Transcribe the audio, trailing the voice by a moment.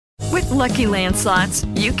Lucky Land Slots,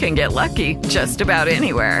 you can get lucky just about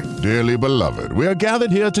anywhere. Dearly beloved, we are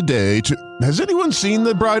gathered here today to... Has anyone seen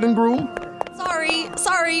the bride and groom?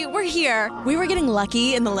 Sorry, we're here. We were getting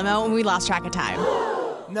lucky in the limo and we lost track of time.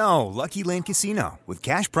 No, Lucky Land Casino, with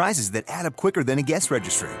cash prizes that add up quicker than a guest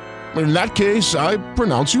registry. In that case, I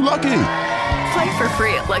pronounce you lucky. Play for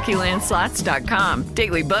free at LuckyLandSlots.com.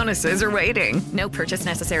 Daily bonuses are waiting. No purchase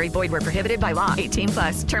necessary. Void where prohibited by law.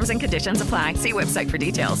 18+. Terms and conditions apply. See website for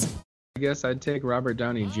details. I guess I'd take Robert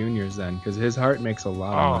Downey Jr.'s then, because his heart makes a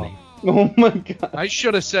lot of money. Oh my god! I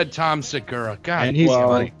should have said Tom Segura. God, and he's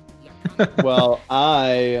funny. Well,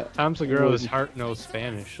 Tom Segura's heart knows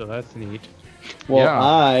Spanish, so that's neat. Well, yeah.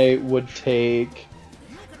 I would take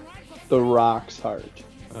The Rock's heart.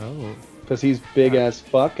 Oh. Because he's big as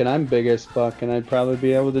fuck, and I'm big as fuck, and I'd probably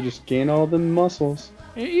be able to just gain all the muscles.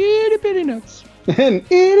 And itty bitty nuts. And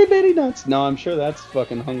itty bitty nuts. No, I'm sure that's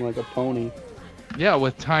fucking hung like a pony. Yeah,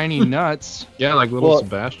 with tiny nuts. Yeah, like little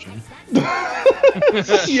Sebastian.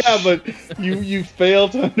 Yeah, but you fail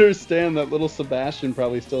to understand that little Sebastian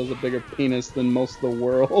probably still has a bigger penis than most of the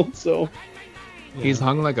world, so... Yeah. He's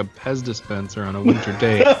hung like a Pez dispenser on a winter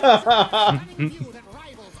day.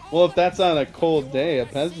 Well, if that's on a cold day, a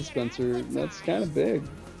Pez dispenser, that's kind of big.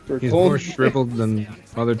 He's more shriveled than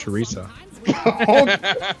Mother Teresa.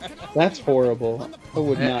 That's horrible. I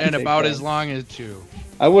would not. And about as long as two.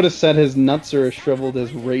 I would have said his nuts are as shriveled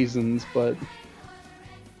as raisins, but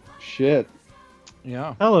shit.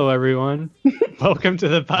 Yeah. Hello, everyone. Welcome to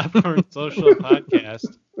the Popcorn Social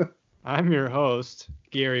Podcast. I'm your host,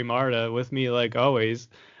 Gary Marta. With me, like always,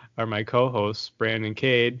 are my co-hosts, Brandon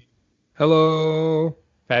Cade. Hello.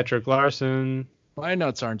 Patrick Larson. My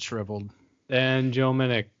nuts aren't shriveled. And Joe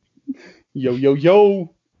Minnick. Yo, yo,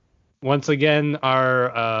 yo. Once again,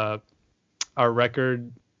 our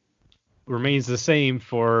record remains the same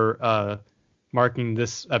for marking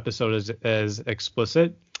this episode as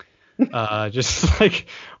explicit. Just like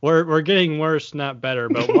we're getting worse, not better.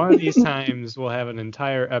 But one of these times we'll have an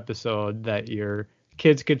entire episode that your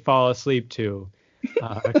kids could fall asleep to.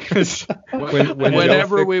 Because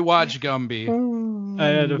whenever we watch Gumby, I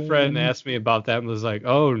had a friend ask me about that and was like,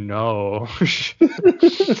 "Oh no."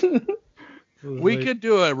 We could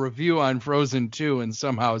do a review on Frozen 2 and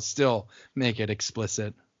somehow still make it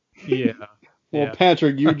explicit. Yeah. Well, yeah.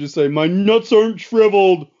 Patrick, you would just say, my nuts aren't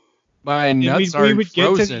shriveled. My nuts aren't we would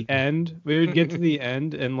frozen. Get to the end. We would get to the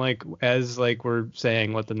end, and as we're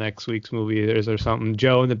saying what the next week's movie is or something,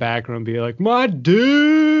 Joe in the background would be like, my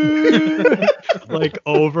dude, like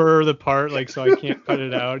over the part, like so I can't cut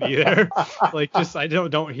it out either. Like just I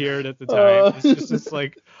don't hear it at the time. It's just this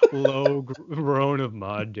like low groan of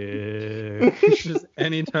my dick. Just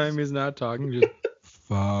anytime he's not talking, just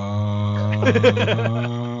fuck.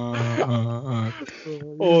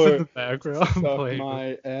 Or in the background suck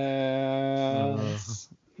my ass.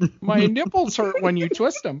 My nipples hurt when you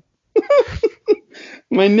twist them.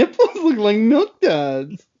 My nipples look like milk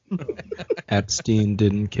duds. Epstein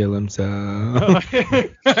didn't kill himself. He's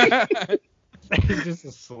just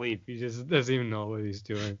asleep. He just doesn't even know what he's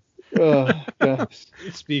doing. Oh, gosh.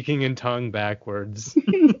 Speaking in tongue backwards.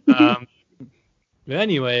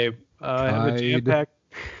 Anyway, I have a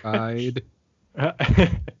jam-packed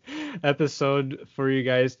episode for you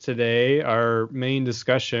guys today. Our main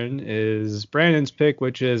discussion is Brandon's pick,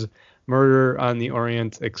 which is Murder on the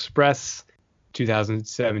Orient Express,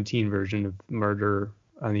 2017 version of Murder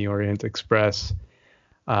on the Orient Express,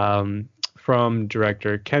 from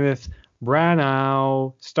director Kenneth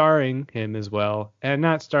Branagh, starring him as well, and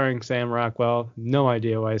not starring Sam Rockwell. No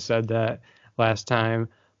idea why I said that last time,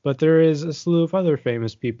 but there is a slew of other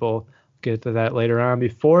famous people. Get to that later on.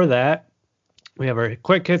 Before that, we have our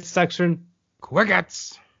Quick Hits section. Quick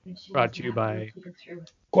Hits! Brought to you by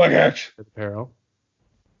Quick Hits Apparel.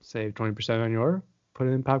 Save 20% on your order. Put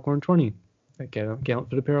it in Popcorn 20 at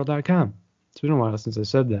gallantfootapparel.com. It's been a while since I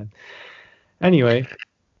said that. Anyway,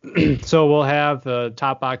 so we'll have the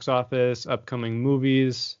top box office, upcoming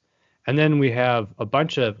movies, and then we have a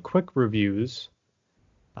bunch of quick reviews.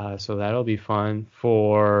 So that'll be fun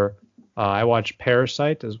for... I watched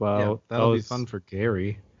Parasite as well. Yeah, that'll be fun for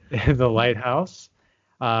Gary. The Lighthouse.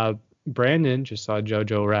 Brandon just saw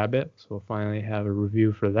Jojo Rabbit, so we'll finally have a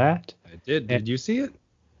review for that. I did. Did you see it?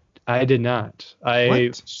 I did not. I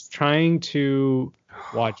was trying to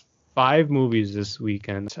watch 5 movies this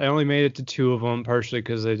weekend. I only made it to 2 of them, partially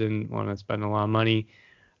because I didn't want to spend a lot of money,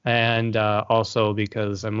 and also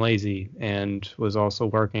because I'm lazy and was also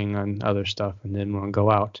working on other stuff and didn't want to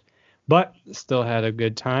go out. But still had a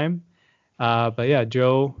good time. But yeah,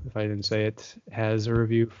 Joe, if I didn't say it, has a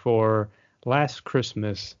review for Last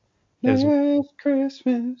Christmas. Last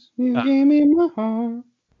Christmas, you gave me my heart.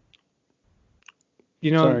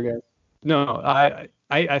 You know, Sorry, guys. no,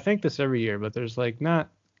 I think this every year, but there's like there's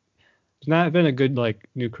not been a good like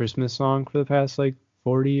new Christmas song for the past like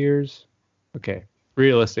 40 years. Okay,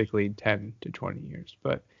 realistically 10 to 20 years,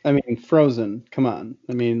 but I mean, Frozen. Come on.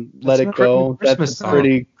 I mean, Let That's It not a Go. Christmas That's song.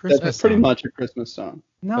 pretty. Christmas That's pretty song. much a Christmas song.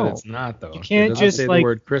 no, But it's not though. You can't It doesn't just, say like- the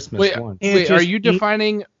word Christmas Wait, once. Can't wait, are just you eat-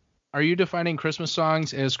 defining Christmas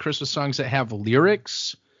songs as Christmas songs that have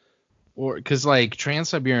lyrics? Or because like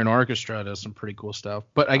Trans-Siberian Orchestra does some pretty cool stuff,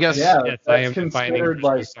 but I guess Yeah, yes, that's I am defining considered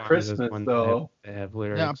like songs as Christmas, one though. that have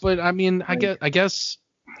lyrics. yeah, but I mean, I guess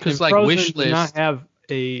And because like Frozen wish does not list. have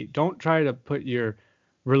a. Don't try to put your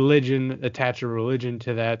religion, attach a religion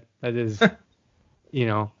to that. That is,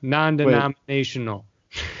 non-denominational.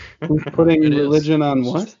 Who's putting It is. religion on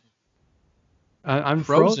what? I'm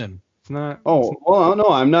Frozen. It's not. Oh, well, no,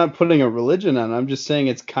 I'm not putting a religion on. I'm just saying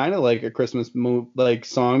it's kind of like a Christmas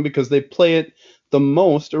song because they play it the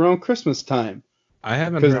most around Christmas time. I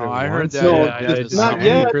haven't 'Cause- heard it No, I heard once. that. No, yeah, it's yeah, not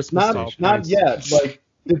yeah. yet. Christmas Not stations. yet. Like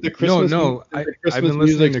did the No, Christmas no. did the I've Christmas been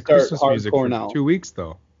listening music to start Christmas music hardcore for now? 2 weeks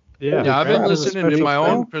though. Yeah, Yeah, I've been that was a listening to special my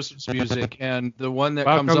thing. own Christmas music, and the one that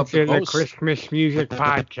Welcome comes up to the the most. Christmas Music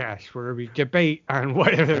Podcast, where we debate on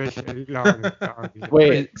whatever long songs.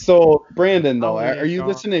 Wait, so Brandon though, Oh, are you yeah.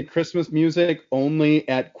 listening to Christmas music only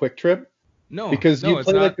at Quick Trip? No, Because no, you it's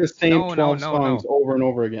play not. like the same No, 12 no, songs over and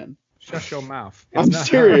over again. Shut your mouth. I'm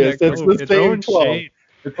serious. It's It's not- the same 12. shade.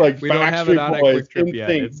 It's like We don't have it on Backstreet at Boys, Quick Trip yet.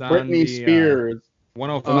 NSYNC, It's on Britney the, Spears.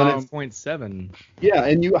 105.7. Yeah,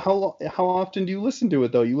 and you how often do you listen to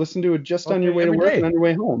it though? You listen to it just on Okay, your way to every work day. and on your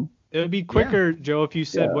way home. It would be quicker, Joe, if you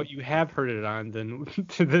said Yeah. what you have heard it on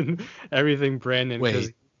than everything Brandon. 'cause-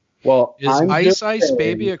 Wait, Well, is I'm Ice just Ice saying-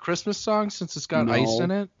 Baby a Christmas song since it's got No. ice in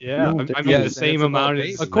it? yeah, No, I mean yes, the and same it's about amount as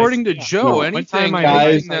babies. According to Joe, No, one time I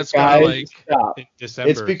anything made that's got guys, like stop. in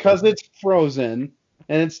December. It's because it's Frozen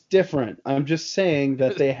and it's different. I'm just saying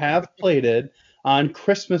that they have played it on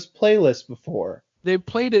Christmas playlists before. they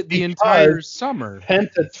played it the Because- entire summer.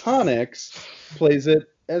 Pentatonics plays it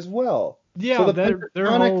as well. yeah, so the their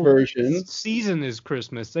pentatonic whole version. season is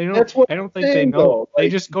Christmas. They don't. That's what I don't I'm think they saying, know. though. They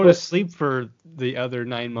Like, just go to but- sleep for the other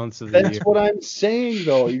 9 months of the That's year. what I'm saying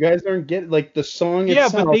though. You guys aren't getting like the song Yeah,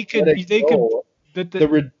 itself. but they could- let it they could- go.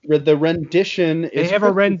 The rendition They is have a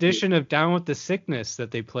Christmas rendition of "Down with the Sickness"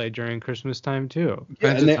 that they play during Christmas time too. music.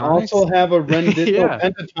 Yeah, and they Pentatonics? also have a rendition. Yeah.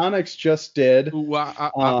 Pentatonics just did. Ooh,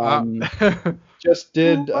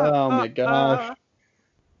 Oh my gosh.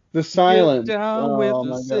 The silence. down with Oh the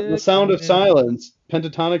my god. The Sound of sickness. Silence.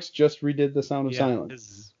 Pentatonics just redid the Sound of Yeah, Silence.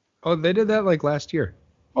 it's- Oh, they did that like last year.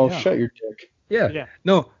 Oh, yeah. shut your dick. Yeah. Yeah.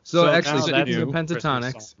 No. So, now actually, that's speaking a of Christmas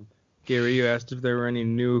Pentatonics, song. Gary, you asked if there were any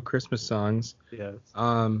new Christmas songs. Yes.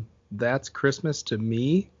 That's Christmas to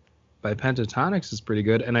Me by Pentatonics is pretty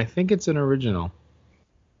good, and I think it's an original.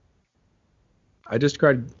 I just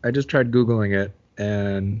tried googling it,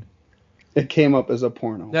 and It came up as a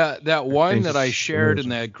porno. that one think that I it's shared in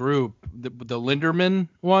original. that group, the Linderman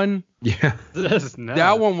one, yeah, That's not.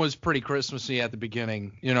 that one was pretty Christmassy at the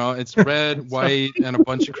beginning. You know, it's red, white, and a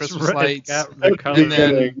bunch of Christmas Red, lights. got the colors. And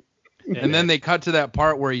then Yeah. and then they cut to that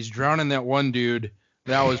part where he's drowning that one dude.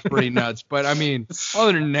 That was pretty nuts. But I mean,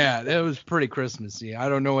 other than that, it was pretty Christmassy. I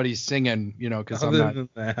don't know what he's singing, because other than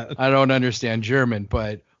that, I don't understand German.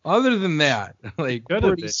 But other than that, like Could have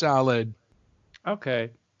pretty been. solid. Okay.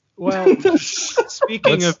 Well,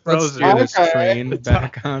 speaking of let's Frozen, steer this Okay. train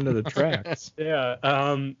back onto the tracks. yeah.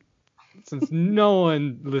 Since no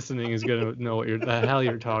one listening is gonna know what the hell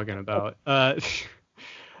you're talking about,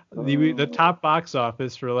 the top box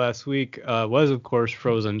office for last week was of course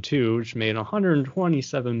Frozen 2, which made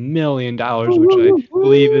 $127 million, which I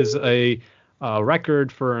believe is a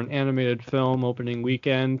record for an animated film opening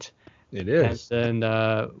weekend. It is. And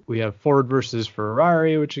then we have Ford versus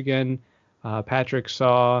Ferrari, which again Patrick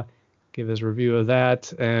saw, give his review of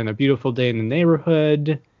that, and A Beautiful Day in the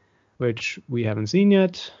Neighborhood, which we haven't seen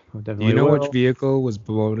yet. We'll Do definitely you know will. which vehicle was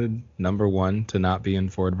voted number one to not be in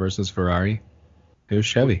Ford versus Ferrari? It was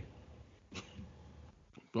Chevy.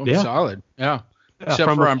 Yeah. Solid. Yeah. Except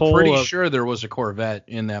from for a I'm poll pretty of- sure there was a Corvette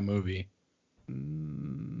in that movie.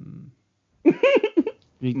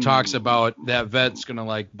 He talks about that vet's gonna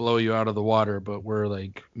like blow you out of the water, but we're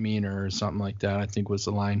like meaner or something like that, I think was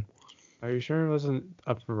the line. Are you sure it wasn't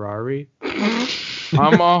a Ferrari?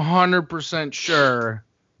 I'm 100% sure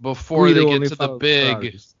before Guido they get only to the follows big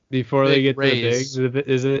Ferraris. Before they Big get raise. to the big,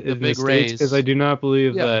 is it The in big the States? raise. Because I do not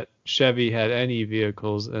believe Yeah. that Chevy had any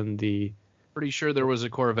vehicles in the. pretty sure there was a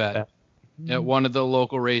Corvette Yeah. at one of the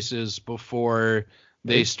local races before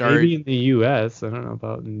they Maybe started. in the U.S. I don't know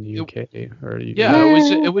about in the U.K. or Yeah,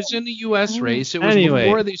 it was in the U.S. race. It was Anyway.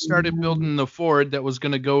 before they started building the Ford that was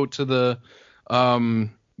going to go to the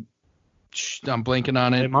I'm blanking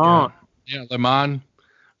on it. Le Mans. Yeah, Le Mans.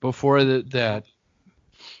 Before that.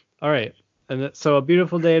 All right. And so A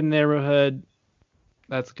Beautiful Day in the Neighborhood.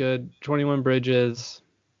 That's good. 21 Bridges.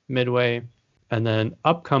 Midway. And then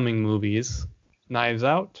upcoming movies. Knives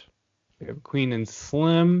Out. We have Queen and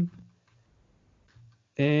Slim.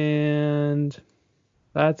 And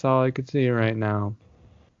that's all I could see right now.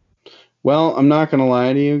 Well, I'm not gonna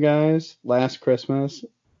lie to you guys. Last Christmas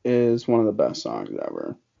is one of the best songs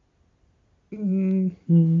ever.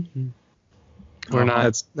 Mm-hmm. We're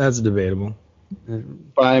not. That's debatable.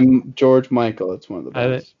 By George Michael, it's one of the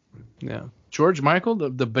best. Yeah. George Michael,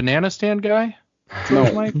 the banana stand guy? No.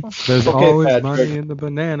 George Michael? There's Okay, always Patrick. money in the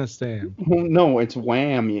banana stand. No, it's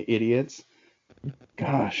Wham, you idiots.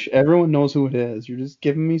 Gosh, everyone knows who it is. You're just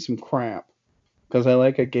giving me some crap. Because I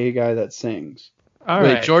like a gay guy that sings. All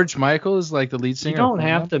Wait, right. George Michael is like the lead singer? You don't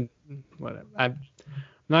have to. Whatever. I'm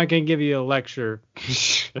not going to give you a lecture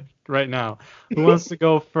right now. Who wants to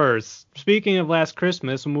go first? Speaking of Last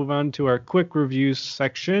Christmas, we'll move on to our quick review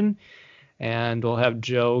section. And we'll have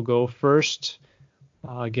Joe go first,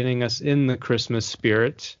 getting us in the Christmas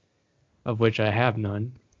spirit, of which I have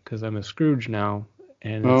none, because I'm a Scrooge now.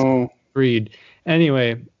 And it's breed.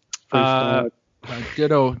 Anyway.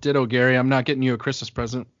 Ditto, Gary. I'm not getting you a Christmas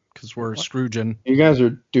present because we're Scrooging. You guys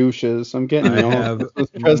are douches. I'm getting you all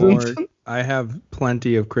Christmas presents. I have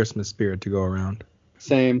plenty of Christmas spirit to go around.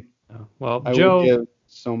 Same. Well, I Joe, would give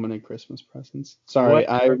so many Christmas presents. Sorry,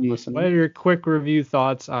 I'm listening. What are your quick review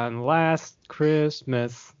thoughts on Last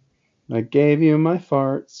Christmas? I gave you my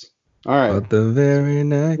farts. All right. But the very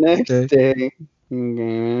next day,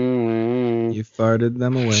 you farted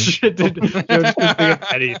them away. Joe just couldn't think of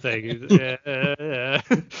anything.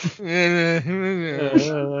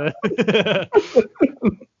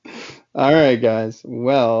 All right, guys.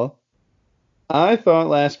 Well, I thought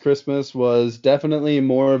Last Christmas was definitely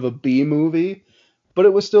more of a B movie, but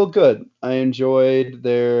it was still good. I enjoyed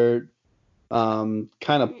their kind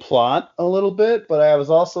of plot a little bit, but I was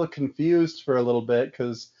also confused for a little bit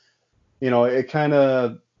because, it kind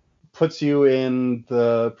of puts you in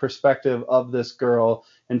the perspective of this girl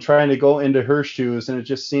and trying to go into her shoes, and it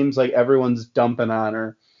just seems like everyone's dumping on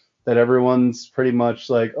her, that everyone's pretty much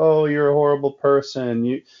like, oh, you're a horrible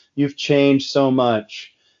person, you've changed so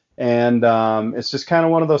much, and it's just kind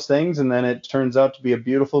of one of those things, and then it turns out to be a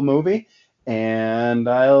beautiful movie, and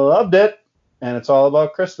I loved it, and it's all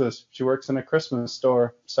about Christmas. She works in a Christmas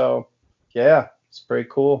store, so yeah, it's pretty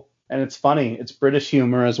cool, and it's funny. It's British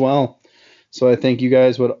humor as well. So I think you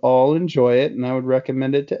guys would all enjoy it, and I would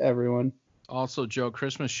recommend it to everyone. Also, Joe,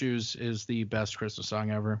 Christmas Shoes is the best Christmas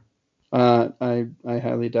song ever. I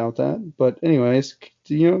highly doubt that. But anyways,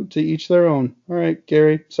 to each their own. All right,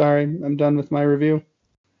 Gary, sorry, I'm done with my review.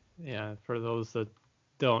 Yeah, for those that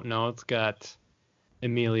don't know, it's got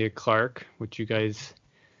Emilia Clarke, which you guys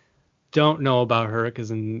don't know about her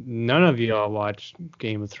because none of you all watched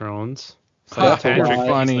Game of Thrones. So That's Patrick's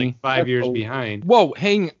funny. like 5 years behind. Whoa,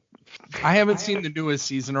 I haven't seen the newest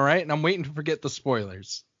season, all right? And I'm waiting to forget the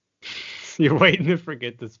spoilers. You're waiting to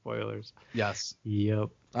forget the spoilers. Yes. Yep.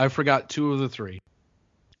 I forgot 2 of the 3.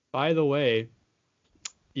 By the way,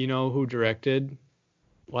 you know who directed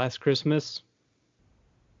Last Christmas?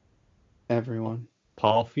 Everyone.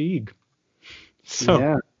 Paul Feig. So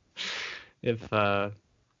yeah. If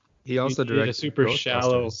he also you need directed a super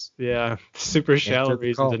shallow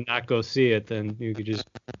reason call. to not go see it, then you could just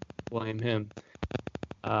blame him.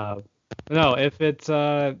 No, if it's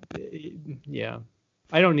yeah,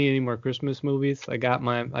 I don't need any more Christmas movies. I got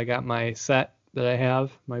my set that I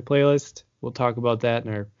have, my playlist. We'll talk about that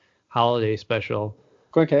in our holiday special.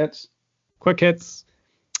 Quick hits.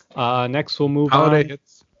 Next we'll move Holiday on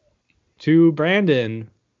hits. to Brandon.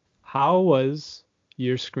 How was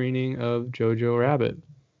your screening of Jojo Rabbit?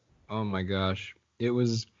 Oh my gosh. It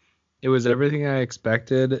was everything I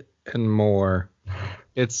expected and more.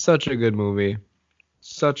 It's such a good movie.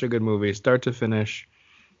 Such a good movie, start to finish.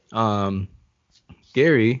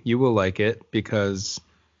 Gary, you will like it because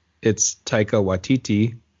it's Taika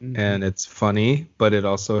Waititi, and it's funny, but it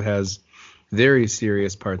also has very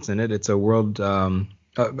serious parts in it. It's a world, I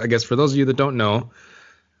guess for those of you that don't know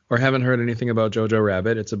or haven't heard anything about Jojo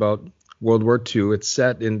Rabbit, it's about World War II. It's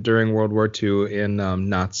set during World War II in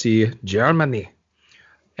Nazi Germany.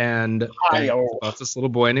 And it's about this little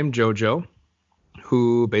boy named Jojo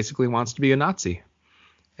who basically wants to be a Nazi.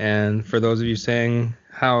 And for those of you saying,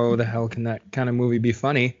 how the hell can that kind of movie be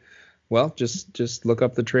funny? Well, just look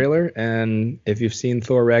up the trailer, and if you've seen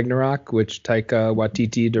Thor Ragnarok, which Taika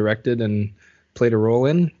Waititi directed and played a role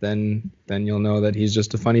in, then you'll know that he's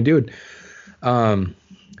just a funny dude.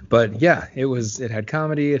 But yeah, it had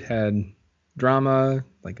comedy, it had drama,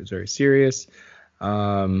 like it's very serious.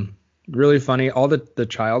 Really funny. All the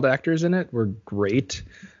child actors in it were great.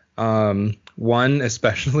 One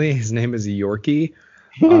especially, his name is Yorkie.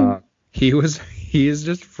 He is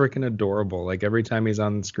just freaking adorable. Like every time he's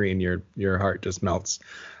on the screen, your heart just melts.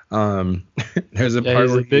 There's a part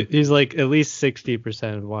where he's like at least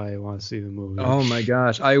 60% of why I want to see the movie. Oh my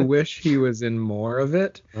gosh, I wish he was in more of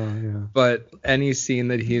it. Oh yeah. But any scene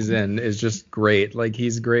that he's in is just great. Like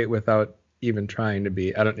he's great without even trying to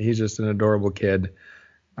be. He's just an adorable kid.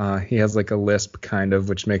 He has like a lisp kind of,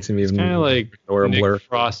 which makes him even kind of like adorabler. Nick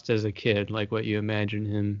Frost as a kid, like what you imagine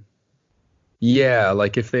him. Yeah,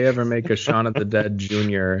 like if they ever make a Shaun of the Dead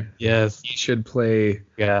Jr., yes, he should play.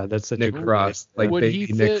 Yeah, that's such Nick Frost. Like would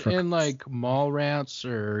he Nick fit in like Mallrats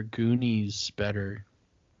or Goonies better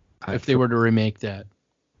if they were to remake that?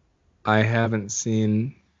 I haven't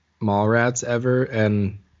seen Mallrats ever,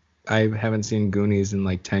 and I haven't seen Goonies in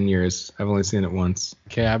like 10 years. I've only seen it once.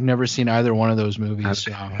 Okay, I've never seen either one of those movies.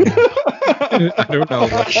 So. I don't know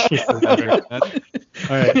what.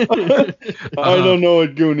 All right. I don't know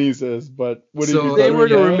what Goonies is, but what if they were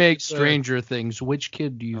to remake Stranger Things, which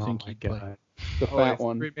kid do you think he'd play? The fat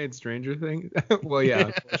one. Remade Stranger Things? Well, yeah,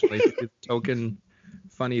 unfortunately, the token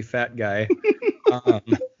funny fat guy.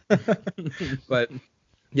 But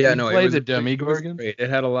yeah, no, it was the Demogorgon. Great. It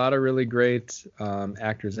had a lot of really great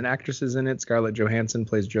actors and actresses in it. Scarlett Johansson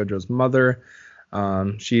plays JoJo's mother.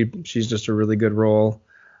 She's just a really good role.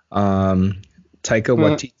 Taika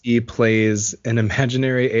Waititi plays an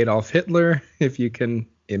imaginary Adolf Hitler, if you can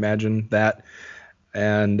imagine that.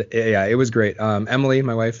 And yeah, it was great. Emily,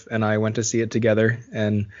 my wife, and I went to see it together,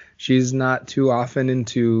 and she's not too often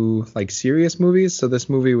into like serious movies, so this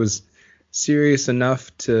movie was serious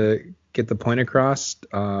enough to get the point across,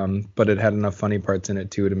 but it had enough funny parts in it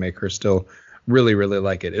too to make her still really, really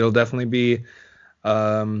like it. It'll definitely be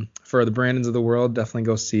for the Brandons of the world. Definitely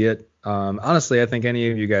go see it. Honestly, I think any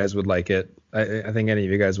of you guys would like it. I think any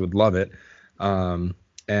of you guys would love it.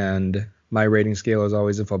 And my rating scale is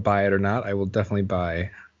always if I'll buy it or not. I will definitely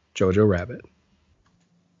buy Jojo Rabbit.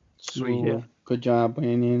 Sweet. Yeah. Good job,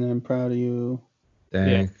 Brandon. I'm proud of you.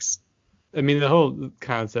 Thanks. Yeah. I mean, the whole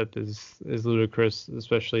concept is ludicrous,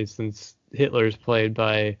 especially since Hitler's played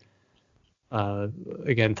by,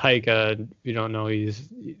 again, Taika. If you don't know, he's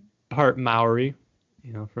part Maori,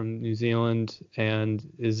 from New Zealand, and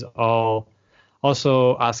is also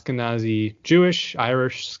Ashkenazi Jewish,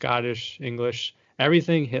 Irish, Scottish, English,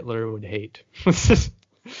 everything Hitler would hate,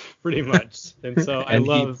 pretty much. And so and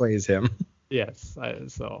he plays him. Yes,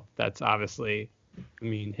 so that's obviously, I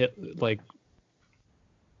mean,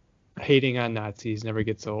 hating on Nazis never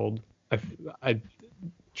gets old.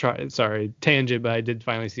 Sorry, tangent, but I did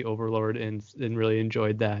finally see Overlord and really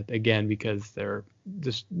enjoyed that again because they're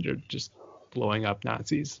just blowing up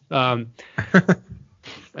Nazis. I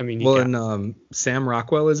mean, Sam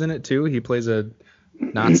Rockwell is in it too. He plays a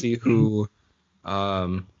Nazi who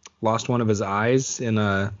lost one of his eyes in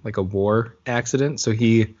a war accident. So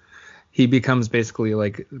he becomes basically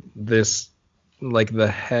like this, like the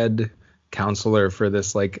head counselor for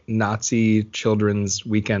this like Nazi children's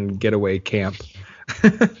weekend getaway camp.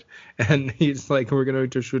 And he's like, we're going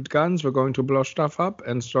to shoot guns, we're going to blow stuff up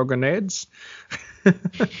and throw grenades.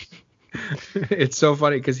 It's so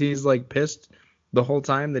funny because he's like pissed the whole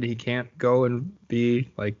time that he can't go and be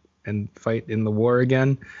like and fight in the war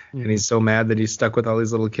again. And he's so mad that he's stuck with all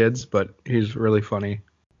these little kids, but he's really funny.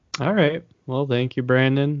 All right. Well, thank you,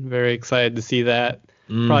 Brandon. Very excited to see that.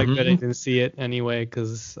 Probably good I didn't see it anyway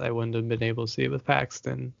because I wouldn't have been able to see it with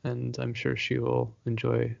Paxton, and I'm sure she will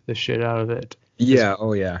enjoy the shit out of it. Yeah.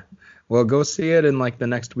 Oh, yeah. Well, go see it in like the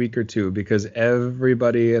next week or two because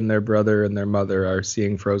everybody and their brother and their mother are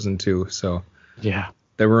seeing Frozen 2. So yeah,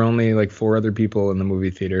 there were only like 4 other people in the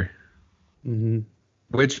movie theater. Mm-hmm.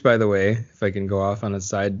 Which, by the way, if I can go off on a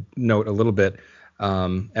side note a little bit,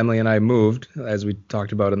 Emily and I moved, as we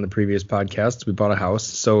talked about in the previous podcast. We bought a house,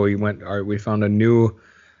 so we found a new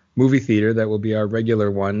movie theater that will be our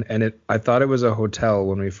regular one. And I thought it was a hotel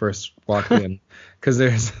when we first walked in, because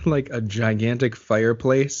there's like a gigantic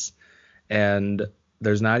fireplace, and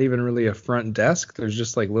there's not even really a front desk. There's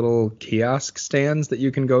just like little kiosk stands that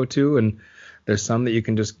you can go to, and there's some that you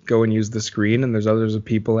can just go and use the screen, and there's others with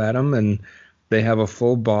people at them, and they have a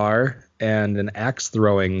full bar and an axe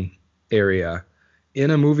throwing area in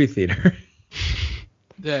a movie theater.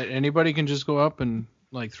 That anybody can just go up and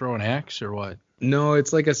like throw an axe or what? No,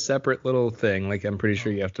 it's like a separate little thing. Like I'm pretty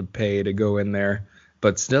sure you have to pay to go in there,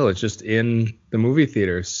 but still it's just in the movie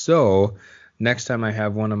theater. So next time I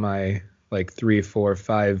have one of my like 3, 4,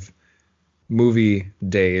 5 movie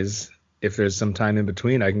days, if there's some time in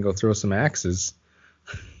between, I can go throw some axes.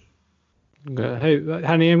 Hey,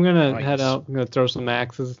 honey, I'm gonna Nice. head out. I'm gonna throw some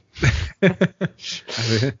axes.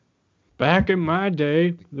 Back in my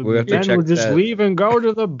day, the We'll have to men check would just that. leave and go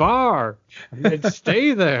to the bar. And they'd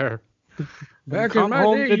stay there. Back Come in my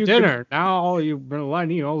home day, to you dinner. Now all you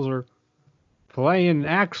millennials are playing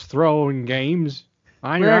axe throwing games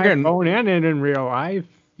on your Back in- iPhone and in real life.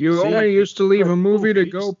 You See, only used to leave a movie to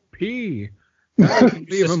movies. go pee. Now you can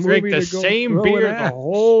leave a Just drink movie the to go same throw beer an the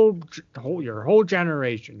axe. your whole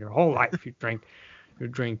generation, your whole life. You drink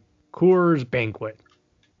Coors Banquet.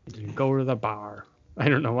 You go to the bar. I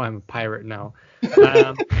don't know why I'm a pirate now. You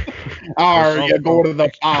go to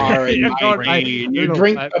the bar You and go- you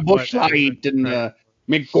drink the Bush Light and the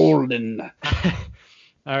McGolden.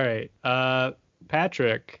 All right.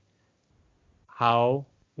 Patrick, how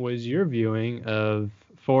was your viewing of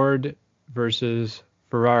Ford versus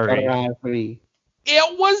Ferrari?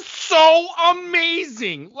 It was so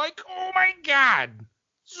amazing. Like, oh my God.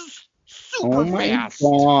 Just super Oh my fast.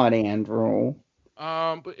 God, Andrew.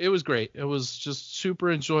 But it was great. It was just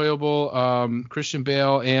super enjoyable. Christian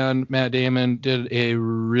Bale and Matt Damon did a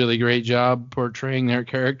really great job portraying their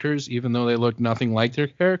characters, even though they looked nothing like their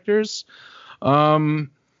characters.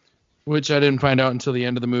 Which I didn't find out until the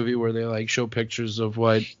end of the movie, where they like show pictures of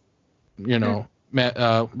what,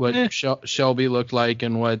 Shelby looked like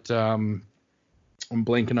and what I'm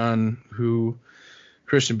blanking on who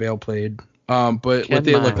Christian Bale played. But what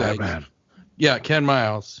they looked like. Yeah, Ken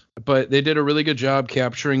Miles. But they did a really good job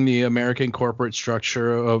capturing the American corporate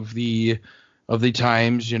structure of the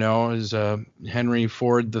times, as Henry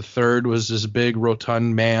Ford III was this big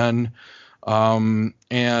rotund man,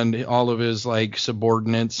 and all of his like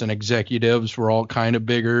subordinates and executives were all kind of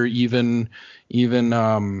bigger, even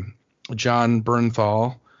John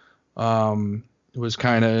Bernthal was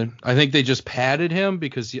kind of, I think they just padded him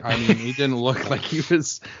because he didn't look like he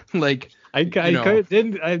was like, I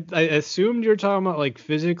assumed you were talking about like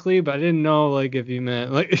physically, but I didn't know like if you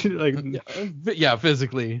meant like yeah,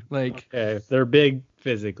 physically, like, okay, they're big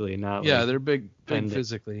physically, not yeah, like, they're big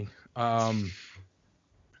physically.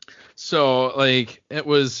 So like it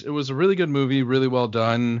was a really good movie, really well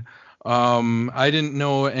done. I didn't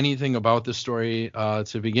know anything about the story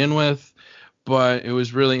to begin with, but it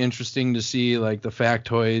was really interesting to see like the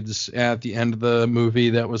factoids at the end of the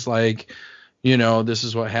movie that was like, this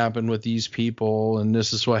is what happened with these people, and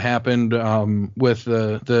this is what happened with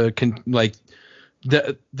the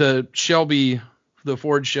Shelby, the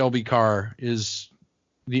Ford Shelby car is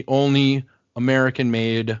the only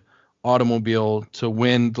American-made automobile to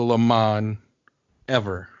win the Le Mans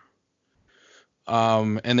ever.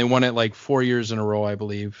 And they won it like 4 years in a row, I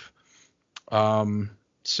believe.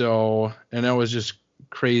 So, and that was just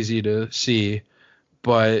crazy to see.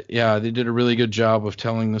 But yeah, they did a really good job of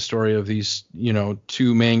telling the story of these,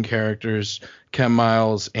 two main characters, Ken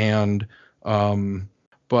Miles and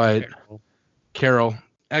Carol.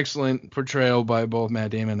 Excellent portrayal by both Matt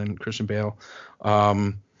Damon and Christian Bale.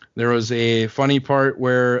 There was a funny part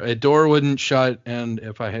where a door wouldn't shut, and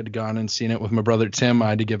if I had gone and seen it with my brother Tim,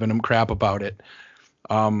 I'd have given him crap about it.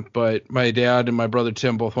 But my dad and my brother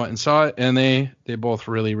Tim both went and saw it, and they both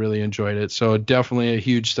really, really enjoyed it. So definitely a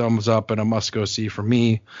huge thumbs up and a must-go see for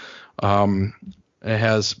me. It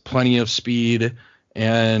has plenty of speed,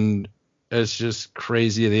 and it's just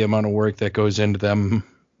crazy the amount of work that goes into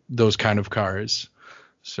those kind of cars.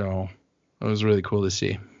 So it was really cool to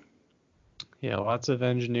see. Yeah, lots of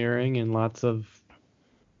engineering and lots of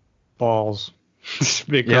balls.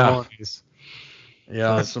 Big Yeah. cojones.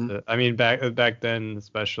 Yeah, back then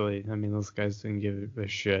especially. Those guys didn't give a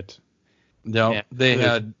shit. no, Yeah, they there's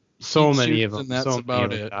had so heat many of suits, them. and that's so many about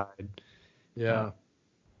of them it. died, Yeah.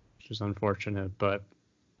 which is unfortunate. But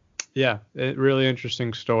yeah, really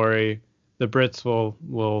interesting story. The Brits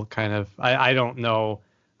will kind of. I don't know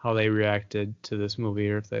how they reacted to this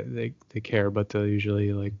movie or if they care, but they'll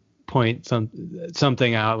usually like point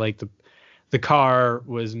something out, like the car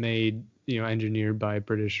was made, engineered by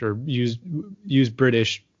British or use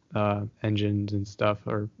British engines and stuff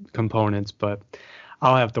or components, but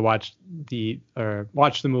I'll have to watch the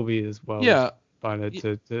movie as well. Yeah. On it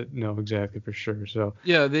to know exactly for sure. So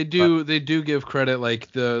Yeah, they do give credit,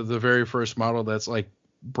 like the very first model that's like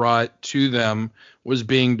brought to them was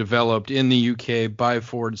being developed in the UK by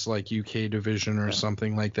Ford's like UK division or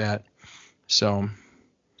something like that. So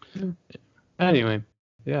anyway,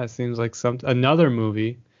 yeah, it seems like another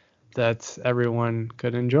movie that everyone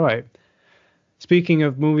could enjoy. Speaking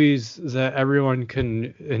of movies that everyone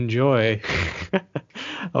can enjoy,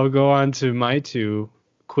 I'll go on to my two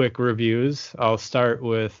quick reviews. I'll start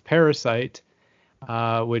with Parasite,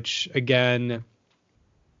 which again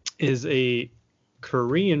is a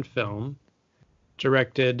Korean film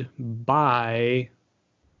directed by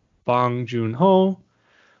Bong Joon-ho,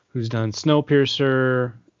 who's done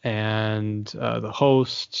Snowpiercer and The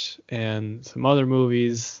Host and some other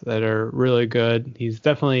movies that are really good. He's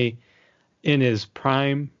definitely in his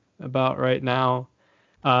prime about right now.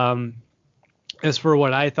 As for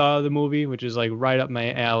what I thought of the movie, which is like right up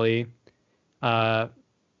my alley, I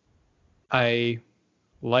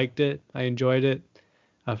liked it. I enjoyed it.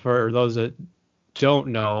 For those that don't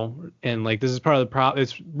know, and like this is part of the problem,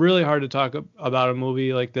 it's really hard to talk about a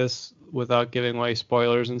movie like this without giving away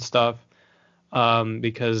spoilers and stuff,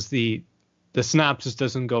 because the synopsis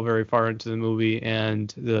doesn't go very far into the movie,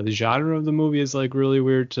 and the genre of the movie is like really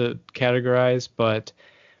weird to categorize. But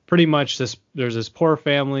pretty much there's this poor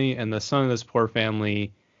family, and the son of this poor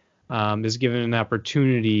family is given an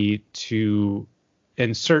opportunity to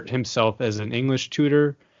insert himself as an English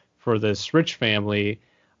tutor for this rich family,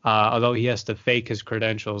 although he has to fake his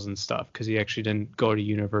credentials and stuff because he actually didn't go to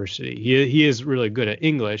university. He is really good at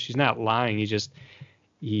English. He's not lying.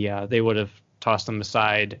 They would have tossed him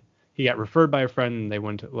aside. He got referred by a friend, and they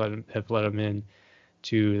wouldn't let him in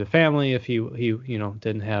to the family if he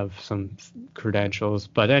didn't have some credentials.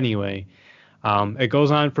 But anyway, it goes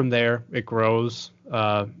on from there. It grows.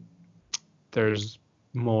 There's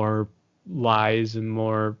more lies and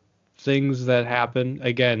more things that happen.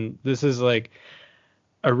 Again, this is like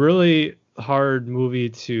a really hard movie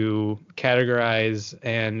to categorize,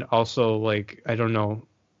 and also like I don't know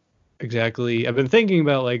exactly. I've been thinking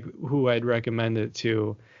about like who I'd recommend it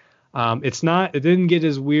to. It didn't get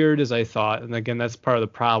as weird as I thought. And again, that's part of the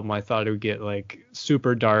problem. I thought it would get like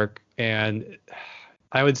super dark, and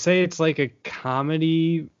I would say it's like a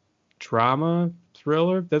comedy drama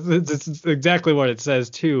thriller. That's exactly what it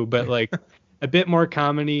says too, but like a bit more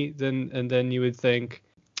comedy than you would think.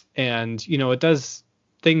 And, it does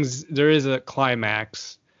things. There is a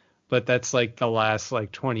climax, but that's like the last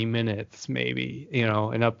like 20 minutes maybe,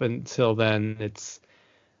 and up until then it's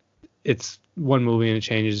one movie and it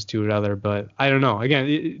changes to another. But I don't know.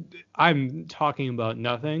 Again, I'm talking about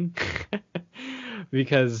nothing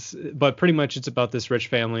but pretty much it's about this rich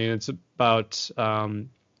family, and it's about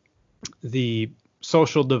the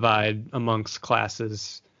social divide amongst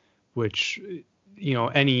classes, which,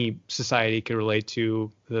 any society can relate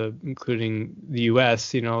to, including the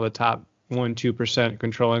U.S., the top 1-2%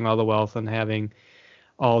 controlling all the wealth and having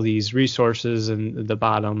all these resources, and the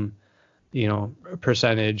bottom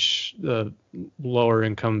percentage, the lower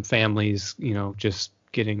income families, just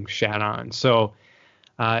getting shat on. So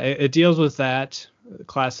it deals with that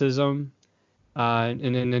classism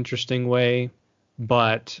in an interesting way.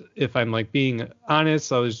 But if I'm like being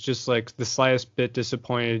honest, I was just like the slightest bit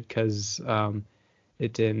disappointed because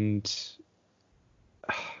it didn't.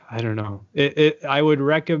 I don't know. I would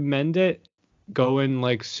recommend it. Go in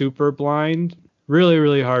like super blind. Really,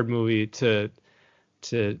 really hard movie to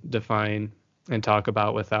define and talk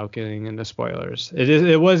about without getting into spoilers.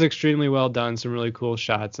 It was extremely well done. Some really cool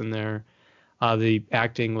shots in there. The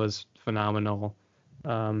acting was phenomenal.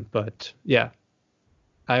 But yeah,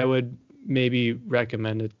 I would maybe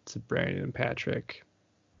recommend it to Brandon and Patrick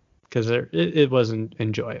because it wasn't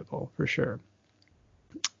enjoyable for sure.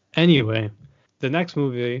 Anyway, the next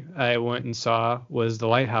movie I went and saw was The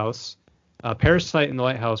Lighthouse. Parasite and The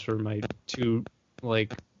Lighthouse were my two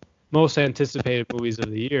like most anticipated movies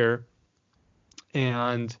of the year.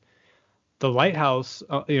 And The Lighthouse,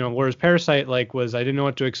 whereas Parasite was I didn't know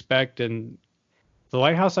what to expect, and The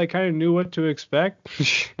Lighthouse I kind of knew what to expect.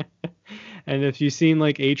 And if you've seen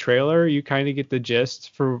like a trailer, you kind of get the gist.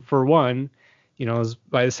 For one, it's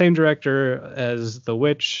by the same director as The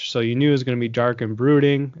Witch, so you knew it was going to be dark and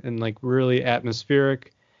brooding and like really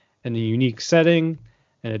atmospheric and a unique setting,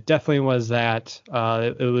 and it definitely was that.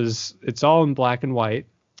 It's all in black and white,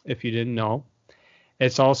 if you didn't know.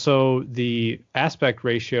 It's also the aspect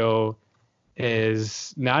ratio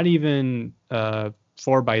is not even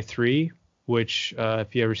 4:3, which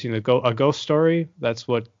if you ever seen a Ghost Story, that's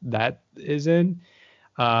what that is in.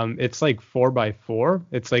 It's like 4:4.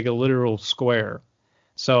 It's like a literal square.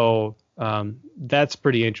 So that's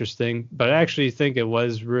pretty interesting. But I actually think it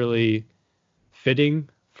was really fitting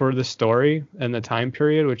for the story and the time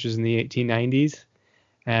period, which is in the 1890s.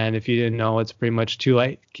 And if you didn't know, it's pretty much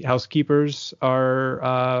two housekeepers are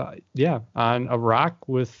on a rock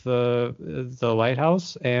with the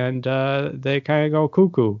lighthouse, and they kind of go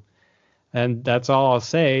cuckoo. And that's all I'll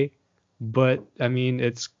say. But I mean,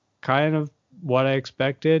 it's kind of what I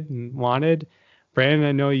expected and wanted. Brandon,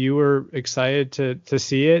 I know you were excited to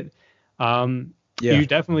see it. You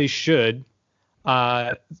definitely should. What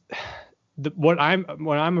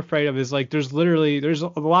I'm afraid of is like there's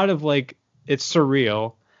a lot of like it's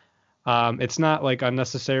surreal. It's not like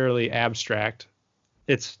unnecessarily abstract.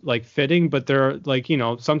 It's like fitting, but there are like,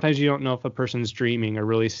 sometimes you don't know if a person's dreaming or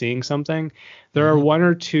really seeing something. There are one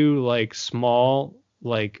or two like small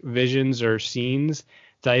like visions or scenes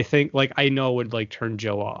that I think like I know would like turn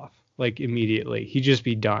Joe off like immediately. He'd just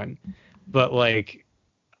be done. But like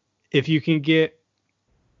if you can get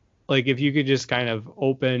like if you could just kind of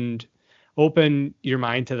open your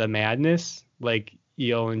mind to the madness, like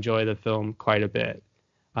you'll enjoy the film quite a bit.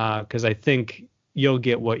 Because I think you'll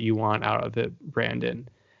get what you want out of it, Brandon.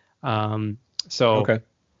 Okay.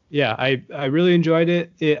 Yeah, I really enjoyed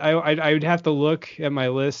it. I would have to look at my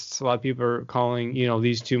lists. A lot of people are calling,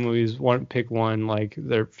 these two movies, pick one, like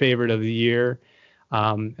their favorite of the year.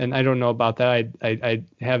 And I don't know about that. I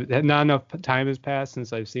have not enough time has passed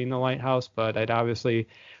since I've seen The Lighthouse, but I'd obviously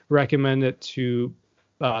recommend it to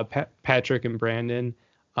Patrick and Brandon.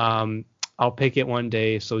 I'll pick it one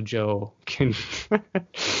day so Joe can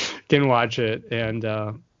watch it and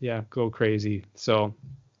go crazy. So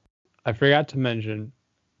I forgot to mention,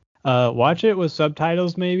 watch it with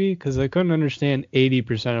subtitles maybe, because I couldn't understand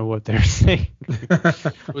 80% of what they're saying.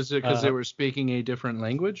 Was it because they were speaking a different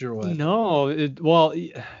language or what? No,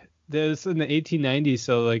 this in the 1890s,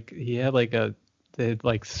 so like he had they had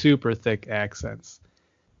like super thick accents.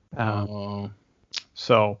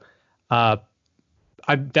 So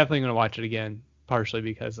I'm definitely going to watch it again, partially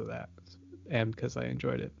because of that and because I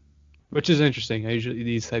enjoyed it, which is interesting. I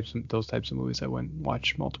usually those types of movies I wouldn't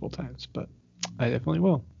watch multiple times, but I definitely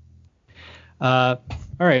will. All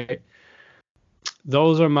right.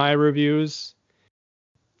 Those are my reviews.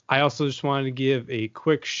 I also just wanted to give a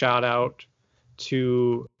quick shout out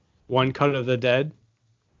to One Cut of the Dead.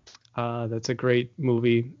 That's a great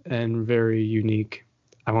movie and very unique.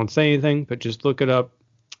 I won't say anything, but just look it up.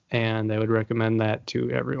 And I would recommend that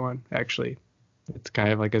to everyone. Actually, it's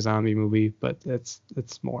kind of like a zombie movie, but it's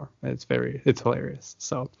more. It's hilarious.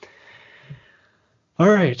 So, all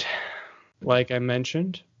right. Like I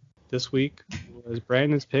mentioned, this week was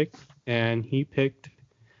Brandon's pick, and he picked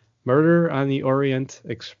Murder on the Orient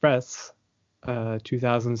Express,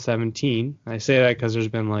 2017. I say that because there's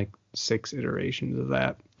been like 6 iterations of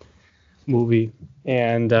that movie,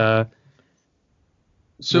 and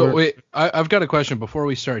So wait, I've got a question before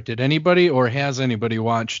we start. Did anybody or has anybody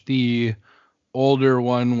watched the older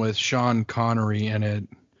one with Sean Connery in it?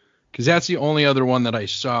 Because that's the only other one that I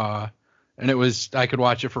saw, and I could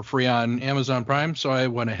watch it for free on Amazon Prime, so I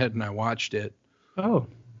went ahead and I watched it. Oh,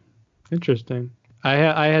 interesting. I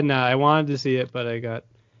had not. I wanted to see it, but I got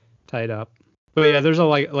tied up. But yeah, there's a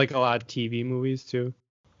lot of TV movies too.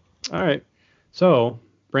 All right, so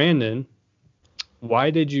Brandon,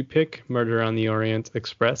 why did you pick Murder on the Orient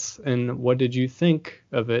Express, and what did you think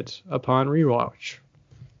of it upon rewatch?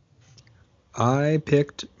 I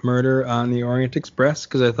picked Murder on the Orient Express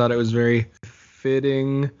because I thought it was very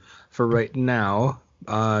fitting for right now,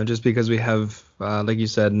 just because we have, like you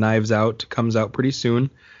said, Knives Out comes out pretty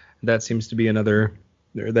soon. That seems to be another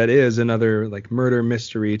like murder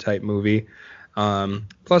mystery type movie.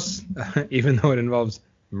 Plus, even though it involves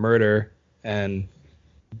murder and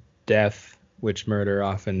death, which murder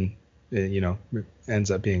often,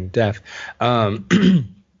 ends up being death.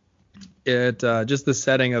 It just the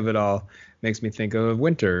setting of it all makes me think of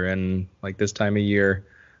winter and like this time of year,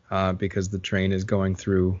 because the train is going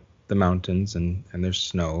through the mountains and there's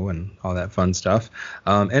snow and all that fun stuff.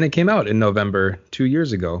 And it came out in November 2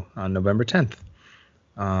 years ago on November 10th.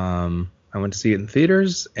 I went to see it in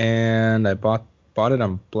theaters and I bought it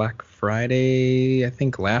on Black Friday, I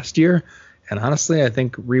think last year. And honestly, I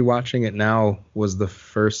think rewatching it now was the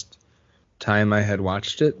first time I had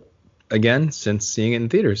watched it again since seeing it in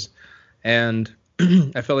theaters. And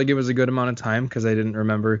I felt like it was a good amount of time because I didn't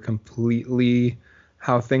remember completely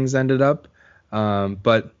how things ended up.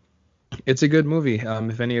 But it's a good movie.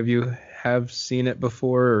 If any of you have seen it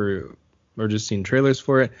before or just seen trailers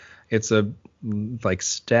for it, it's a like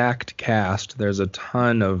stacked cast. There's a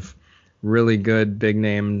ton of really good big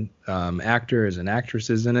name actors and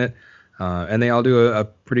actresses in it. And they all do a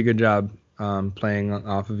pretty good job playing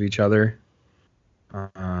off of each other.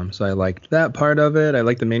 So I liked that part of it. I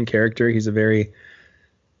like the main character. He's a very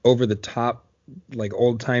over the top, like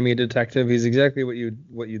old timey detective. He's exactly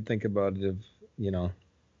what you'd think about if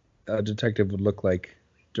a detective would look like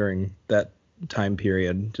during that time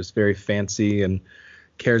period. Just very fancy and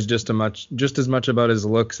cares just as much about his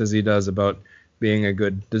looks as he does about being a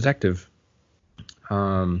good detective.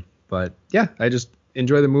 But yeah, I just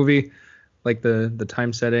enjoy the movie. Like the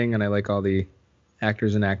time setting, and I like all the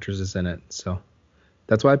actors and actresses in it, so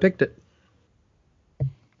that's why I picked it.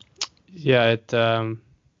 Yeah,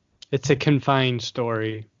 it's a confined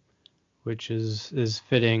story which is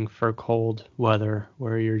fitting for cold weather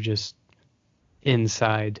where you're just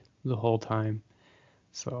inside the whole time.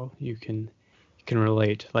 So you can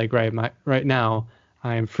relate. Like right now,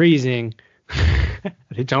 I am freezing.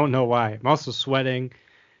 I don't know why. I'm also sweating,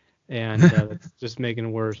 and it's just making it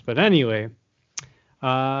worse. But anyway,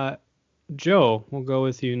 Joe, we'll go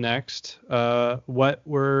with you next. What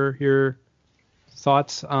were your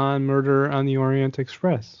thoughts on Murder on the Orient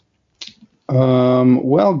Express?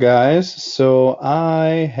 Well, guys, so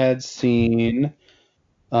I had seen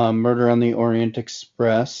Murder on the Orient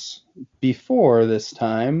Express before this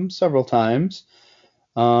time, several times.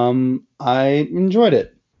 I enjoyed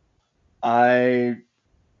it. I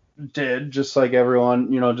did, just like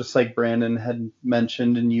everyone, just like Brandon had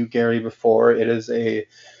mentioned and you, Gary, before. It is a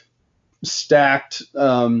stacked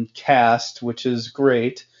cast, which is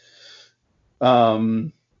great.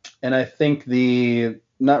 And I think the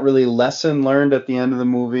not really lesson learned at the end of the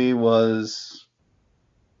movie was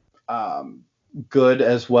good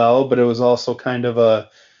as well, but it was also kind of a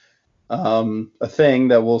thing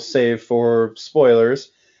that we'll save for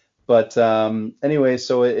spoilers. But anyway,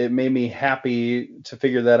 so it made me happy to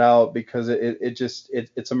figure that out, because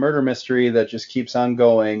it's a murder mystery that just keeps on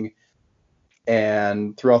going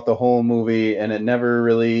and throughout the whole movie, and you never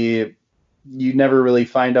really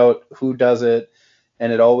find out who does it,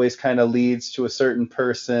 and it always kind of leads to a certain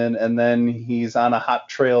person, and then he's on a hot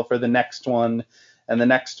trail for the next one and the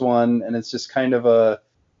next one, and it's just kind of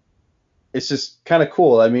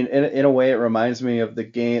cool. I mean, in a way, it reminds me of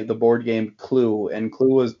the board game Clue, and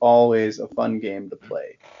Clue was always a fun game to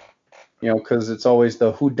play, because it's always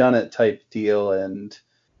the whodunit type deal, and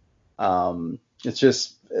it's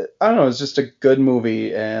just, I don't know, it's just a good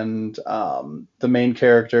movie, and the main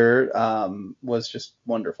character was just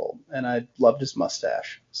wonderful, and I loved his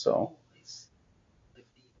mustache. So,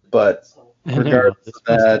 but regardless of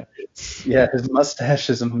that, his mustache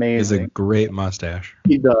is amazing. It's a great mustache.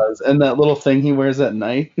 He does, and that little thing he wears at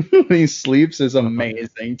night when he sleeps is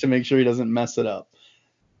amazing to make sure he doesn't mess it up.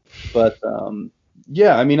 But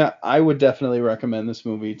yeah, I mean, I would definitely recommend this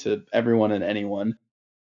movie to everyone and anyone.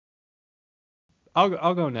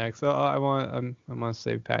 I'll go next. I want to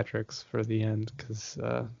save Patrick's for the end because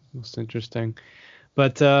most interesting.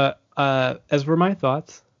 But as for my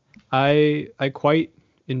thoughts, I quite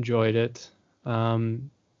enjoyed it. I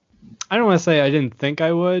don't want to say I didn't think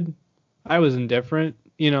I would. I was indifferent.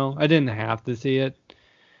 I didn't have to see it.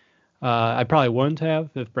 I probably wouldn't have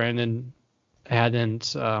if Brandon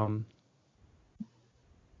hadn't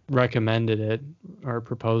recommended it or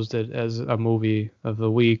proposed it as a movie of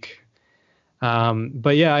the week.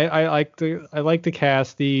 But yeah, I like the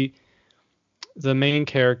cast. The main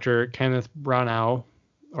character, Kenneth Branagh,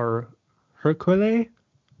 or Hercule.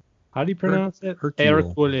 How do you pronounce it? Hercule.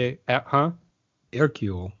 Hercule. Huh?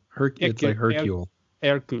 Hercule. It's like Hercule.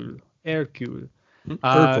 Hercule. Urkel.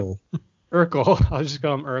 Urkel. I'll just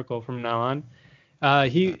call him Urkel from now on.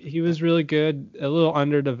 He was really good. A little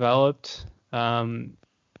underdeveloped.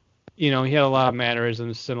 He had a lot of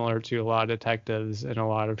mannerisms similar to a lot of detectives in a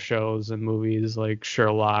lot of shows and movies like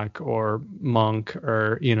Sherlock or Monk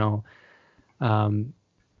or,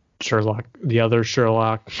 Sherlock, the other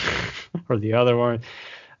Sherlock or the other one.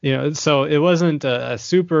 So it wasn't a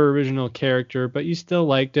super original character, but you still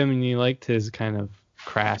liked him and you liked his kind of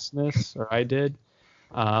crassness, or I did.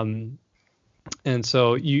 And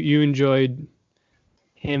so you enjoyed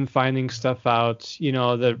him finding stuff out.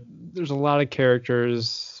 There's a lot of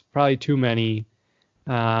characters. Probably too many,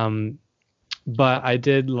 but I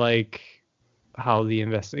did like how the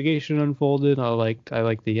investigation unfolded. I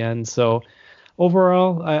liked the end. So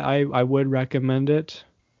overall, I would recommend it.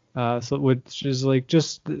 So which is like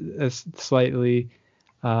just slightly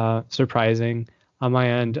surprising on my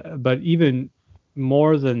end, but even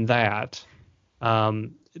more than that,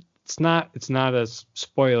 it's not a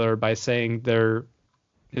spoiler by saying there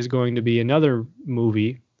is going to be another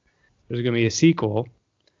movie. There's going to be a sequel.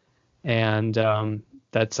 And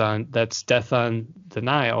that's Death on the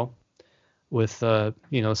Nile with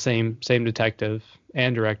same detective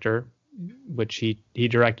and director, which he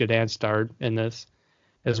directed and starred in this,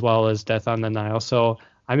 as well as Death on the Nile. So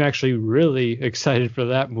I'm actually really excited for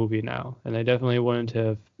that movie now, and I definitely wouldn't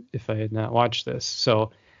have if I had not watched this. So,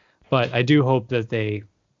 but I do hope that they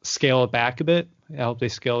scale it back a bit. I hope they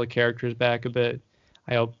scale the characters back a bit.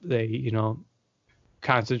 I hope they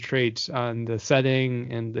concentrate on the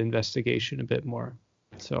setting and the investigation a bit more.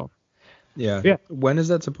 So yeah. When is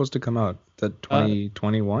that supposed to come out? That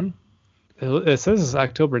 2021? It says it's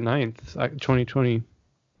October 9th, 2020.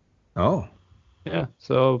 Oh. Yeah,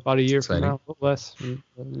 so about a year from now, a little less than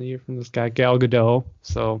a year from this guy, Gal Gadot.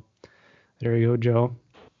 So there you go, Joe.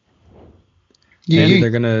 Maybe they're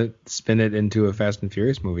gonna spin it into a Fast and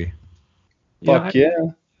Furious movie. Fuck yeah.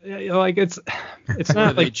 Like it's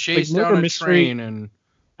not they like chase like down a mystery. train and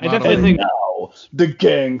I definitely think Now the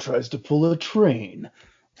gang tries to pull a train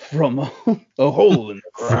from a hole in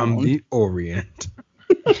the ground. From the Orient.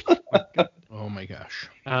 oh my gosh.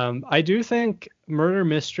 I do think murder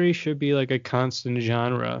mystery should be like a constant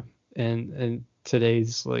genre in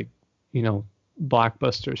today's like,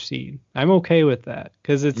 blockbuster scene. I'm okay with that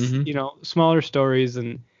because it's, smaller stories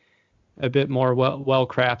and a bit more well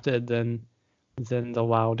crafted than the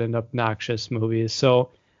loud and obnoxious movies. So,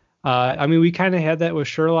 we kind of had that with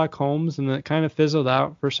Sherlock Holmes, and it kind of fizzled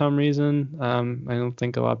out for some reason. I don't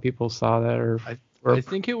think a lot of people saw that. I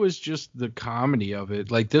think it was just the comedy of it.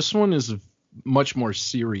 Like this one is much more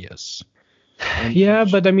serious. Yeah,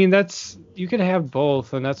 but that's you could have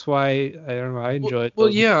both, and that's why I don't know. I enjoy it. Well,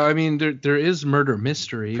 yeah, there is murder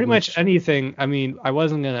mystery. Pretty much anything. I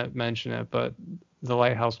wasn't gonna mention it, but The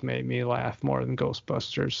Lighthouse made me laugh more than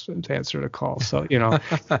Ghostbusters to answer the call. So you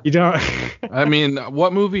don't.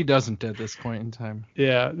 What movie doesn't at this point in time?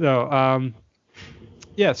 Yeah. No.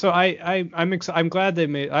 Yeah. So I'm glad they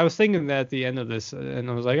made. I was thinking that at the end of this, and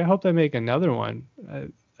I was like, I hope they make another one.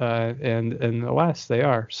 And alas, they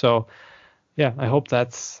are. So. Yeah, I hope I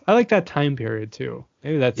like that time period too.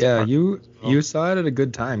 Maybe that's. Yeah, you saw it at a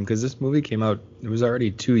good time because this movie came out. It was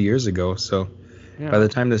already 2 years ago. So by the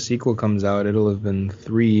time the sequel comes out, it'll have been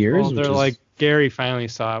 3 years. Well, they're like Gary finally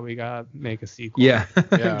saw it. We gotta make a sequel. Yeah.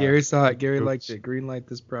 Gary saw it. Gary liked it. Greenlight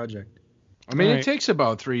this project. It takes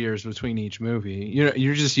about 3 years between each movie.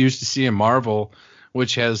 You're just used to seeing Marvel,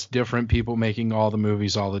 which has different people making all the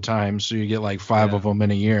movies all the time. So you get like 5 of them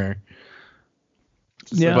in a year.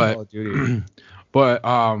 Yeah, but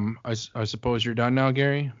I suppose you're done now,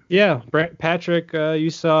 Gary. Yeah, Patrick, you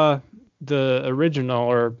saw the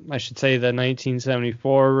original, or I should say the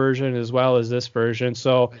 1974 version as well as this version.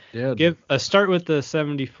 So start with the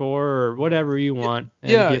 74 or whatever you want.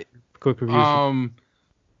 And give quick reviews.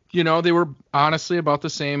 They were honestly about the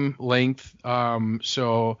same length.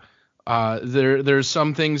 There's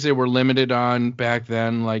some things they were limited on back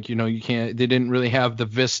then, like they didn't really have the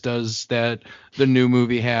vistas that the new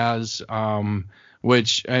movie has,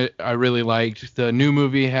 which I really liked. The new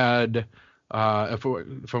movie had, if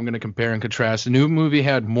I'm going to compare and contrast, the new movie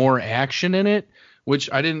had more action in it, which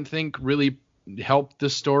I didn't think really helped the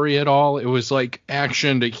story at all. It was like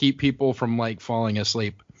action to keep people from like falling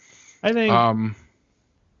asleep. I think.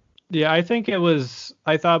 Yeah, I think it was.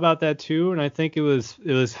 I thought about that too, and I think it was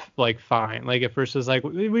like fine. Like at first, it was like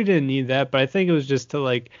we didn't need that, but I think it was just to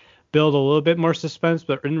like build a little bit more suspense.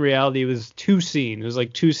 But in reality, it was 2 scenes. It was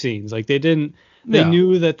like 2 scenes. Like they didn't. They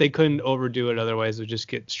knew that they couldn't overdo it, otherwise it would just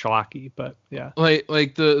get schlocky. But yeah.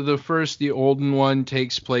 Like the olden one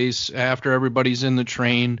takes place after everybody's in the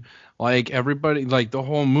train. Like everybody, like the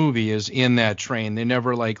whole movie is in that train. They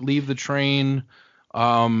never like leave the train.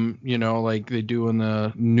 Like they do in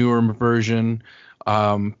the newer version.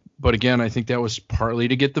 But again, I think that was partly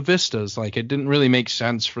to get the vistas. Like it didn't really make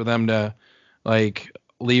sense for them to like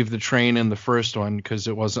leave the train in the first one because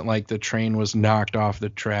it wasn't like the train was knocked off the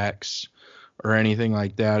tracks or anything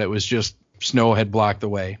like that. It was just snow had blocked the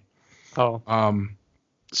way. Oh.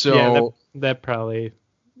 So yeah, that probably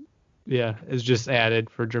is just added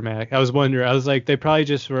for dramatic. I was wondering. I was like, they probably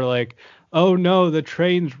just were like, oh no, the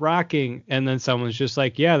train's rocking, and then someone's just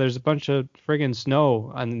like, yeah, there's a bunch of friggin'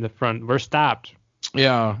 snow on the front. We're stopped.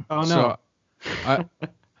 Yeah. Oh no.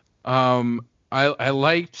 So, I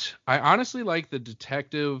honestly liked the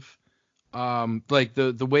detective, like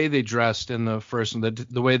the way they dressed in the first one,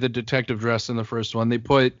 the way the detective dressed in the first one. They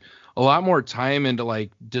put a lot more time into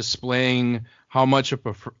like displaying how much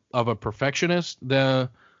of a perfectionist the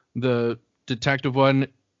detective one.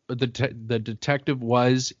 The detective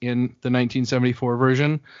was in the 1974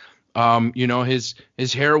 version.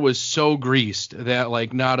 His hair was so greased that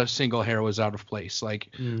like not a single hair was out of place, like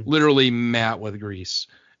literally matte with grease.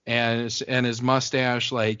 And his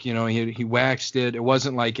mustache, like, he waxed it. It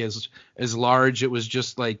wasn't like as large. It was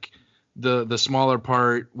just like the smaller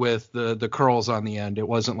part with the curls on the end. It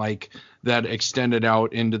wasn't like that extended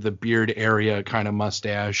out into the beard area kind of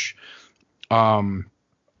mustache. And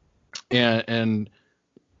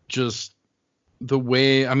just the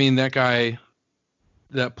way, that guy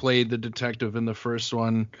that played the detective in the first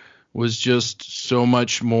one was just so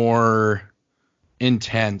much more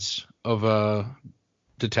intense of a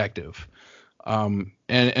detective.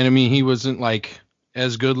 He wasn't like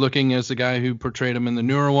as good looking as the guy who portrayed him in the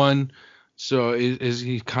newer one. So is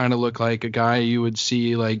he kind of look like a guy you would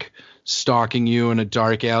see like stalking you in a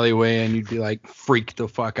dark alleyway and you'd be like freak the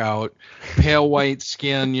fuck out. Pale white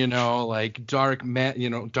skin, like dark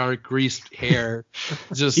dark greased hair.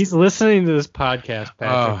 Just he's listening to this podcast,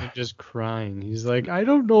 Patrick, and just crying. He's like, I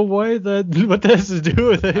don't know what that has to do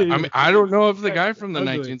with it. I mean, I don't know if the guy from the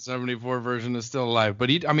 1974 version is still alive, but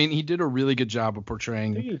he did a really good job of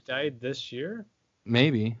portraying. I think he died this year.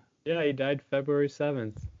 Maybe. Yeah, he died February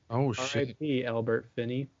 7th. Oh shit. R.I.P. Albert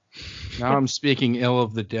Finney. Now I'm speaking ill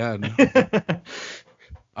of the dead.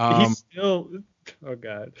 He's still. Oh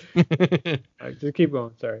God. Right, just keep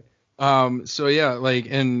going. Sorry. So yeah,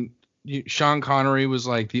 Sean Connery was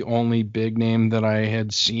like the only big name that I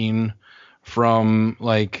had seen from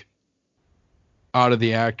like out of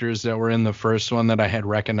the actors that were in the first one that I had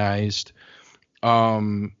recognized.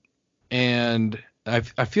 And I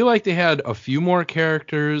feel like they had a few more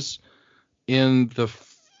characters in the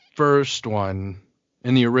first one,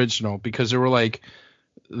 in the original, because there were like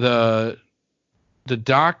the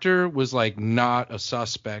doctor was like not a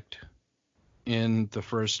suspect in the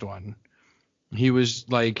first one. He was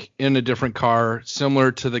like in a different car,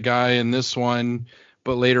 similar to the guy in this one,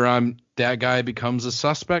 but later on that guy becomes a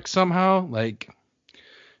suspect somehow. Like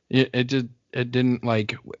it didn't,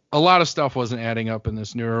 like, a lot of stuff wasn't adding up in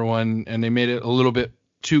this newer one, and they made it a little bit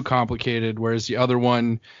too complicated, whereas the other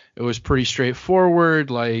one, it was pretty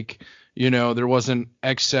straightforward. Like, there wasn't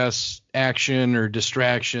excess action or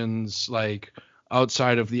distractions like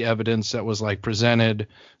outside of the evidence that was like presented.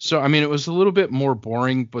 So I mean, it was a little bit more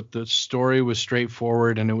boring, but the story was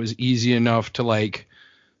straightforward, and it was easy enough to like,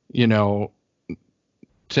 to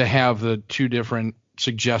have the two different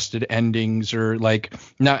suggested endings, or like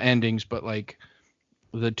not endings, but like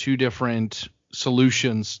the two different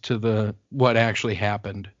solutions to what actually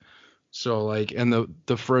happened. So like, and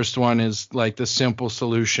the first one is like the simple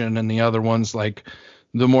solution, and the other one's like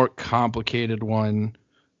the more complicated one.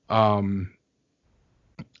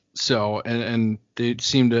 So and they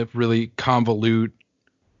seem to really convolute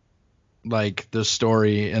like the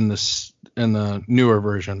story in the newer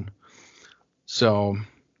version. So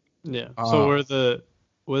yeah. So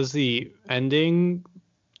was the ending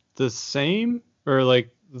the same, or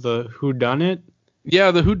like the whodunit?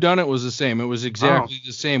 Yeah, the whodunit was the same. It was exactly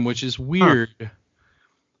the same, which is weird. Huh.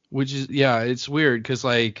 Which is, yeah, it's weird because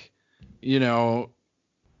like,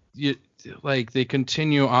 like they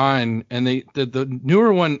continue on, and the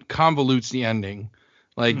newer one convolutes the ending.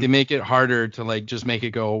 Like they make it harder to like just make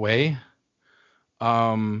it go away.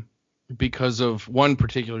 Because of one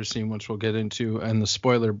particular scene, which we'll get into in the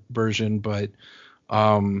spoiler version, but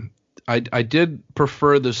I did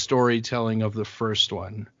prefer the storytelling of the first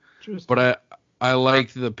one, but I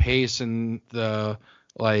liked the pace and the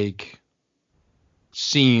like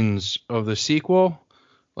scenes of the sequel.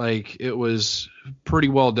 Like it was pretty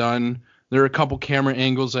well done. There were a couple camera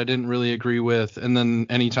angles I didn't really agree with, and then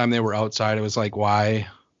anytime they were outside, it was like, why?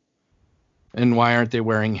 And why aren't they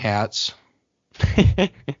wearing hats?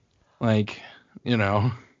 Like,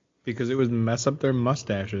 because it would mess up their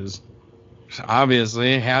mustaches.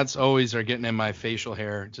 Obviously, hats always are getting in my facial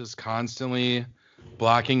hair, just constantly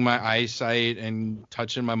blocking my eyesight and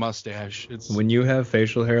touching my mustache. When you have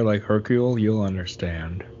facial hair like Hercule, you'll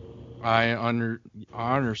understand. I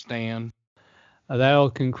understand. That'll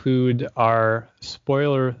conclude our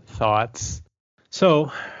spoiler thoughts.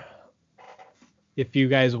 So, if you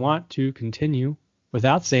guys want to continue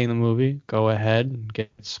without seeing the movie, go ahead and get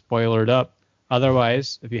spoilered up.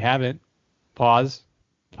 Otherwise, if you haven't, pause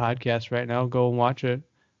the podcast right now, go and watch it.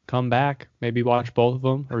 Come back, maybe watch both of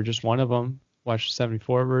them, or just one of them. Watch the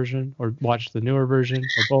 74 version, or watch the newer version,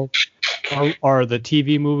 or both, or the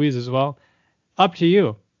TV movies as well. Up to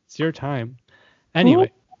you. It's your time.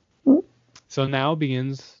 Anyway, so now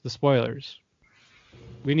begins the spoilers.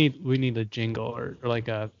 We need a jingle or like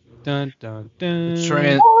a dun dun dun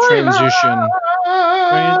transition.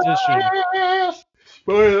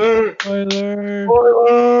 Spoilers.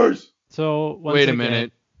 So wait a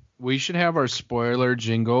minute. We should have our spoiler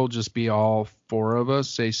jingle just be all four of us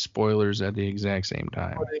say spoilers at the exact same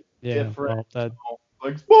time. Yeah, well, that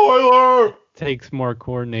like spoiler takes more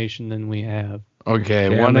coordination than we have.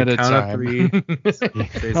 Okay, one at a time. 3,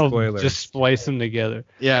 say spoilers. Just splice them together.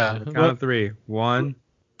 Yeah. Count of 3. 1,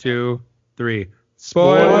 2, 3.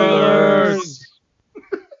 Spoilers!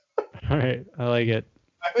 All right, I like it.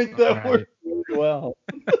 I think that worked really well.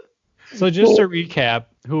 So just to recap,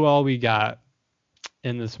 who all we got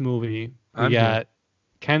in this movie? We got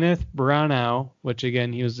Kenneth Branagh, which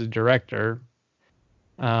again, he was the director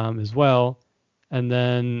as well. And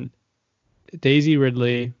then Daisy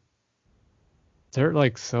Ridley. They're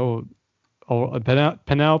like so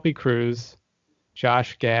Penelope Cruz,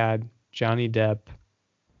 Josh Gad, Johnny Depp,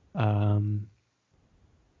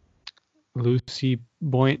 Lucy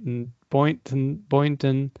Boynton,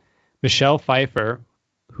 Michelle Pfeiffer,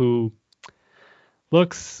 who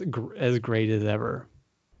looks as great as ever,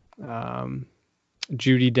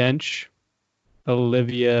 Judi Dench,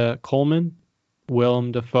 Olivia Colman,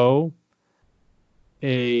 Willem Dafoe,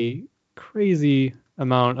 a crazy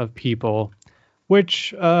amount of people,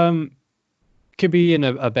 which could be in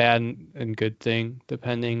a bad and good thing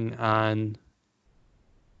depending on,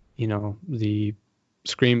 the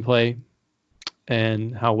screenplay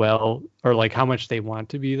and how well, or like how much they want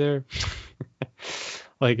to be there.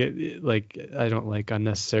 I don't like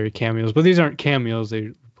unnecessary cameos, but these aren't cameos.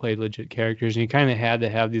 They played legit characters, and you kind of had to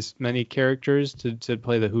have these many characters to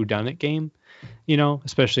play the whodunit game,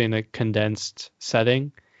 especially in a condensed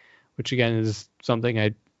setting, which again is something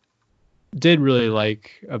I did really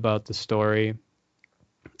like about the story.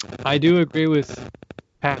 I do agree with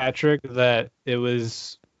Patrick that it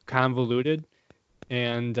was convoluted,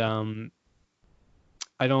 and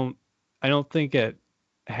I don't think it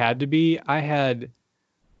had to be.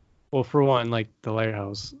 Well, for one, like the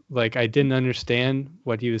Lighthouse, like I didn't understand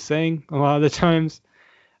what he was saying a lot of the times.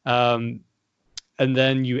 And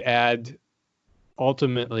then you add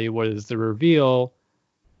ultimately what is the reveal.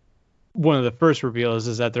 One of the first reveals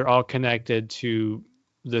is that they're all connected to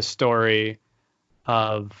the story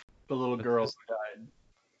of the little girl who died.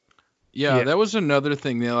 Yeah, that was another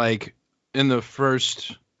thing that, like, in the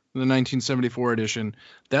 1974 edition,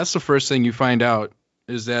 that's the first thing you find out,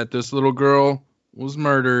 is that this little girl was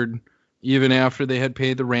murdered even after they had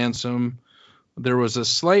paid the ransom. There was a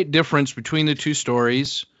slight difference between the two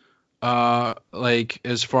stories, like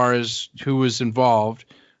as far as who was involved.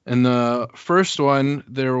 In the first one,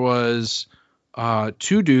 there was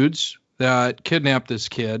two dudes that kidnapped this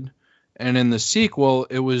kid, and in the sequel,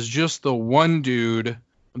 it was just the one dude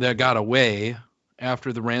that got away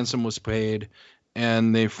after the ransom was paid,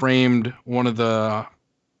 and they framed one of the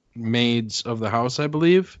maids of the house, I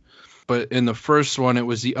believe. But in the first one, it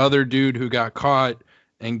was the other dude who got caught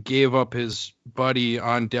and gave up his buddy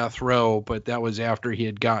on death row, but that was after he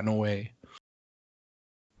had gotten away.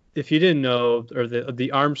 If you didn't know, or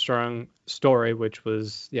the Armstrong story, which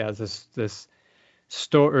was this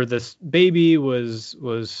baby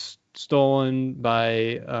was stolen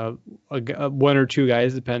by one or two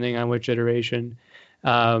guys, depending on which iteration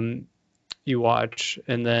you watch,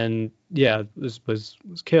 and then this was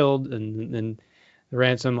killed, and then the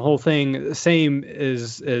ransom, whole thing, the same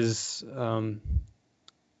as the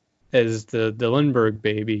Lindbergh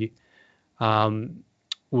baby,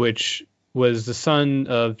 which was the son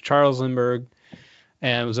of Charles Lindbergh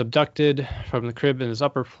and was abducted from the crib in his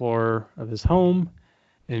upper floor of his home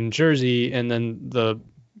in Jersey, and then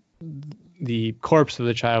the corpse of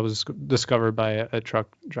the child was discovered by a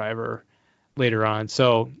truck driver later on.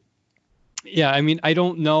 So yeah, I mean, I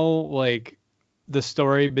don't know like the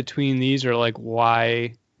story between these, or like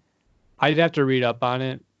why. I'd have to read up on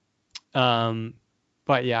it,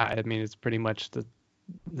 but yeah, I mean, it's pretty much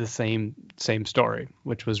the same story,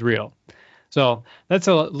 which was real. So that's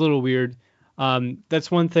a little weird.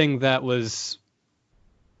 That's one thing that was.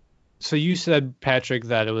 So you said, Patrick,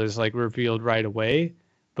 that it was like revealed right away,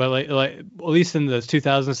 but like at least in the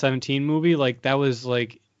 2017 movie, like that was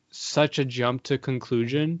like such a jump to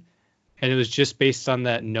conclusion, and it was just based on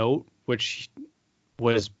that note, which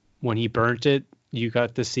was when he burnt it, you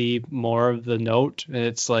got to see more of the note, and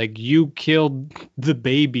it's like, you killed the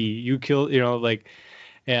baby, you killed,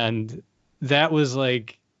 and that was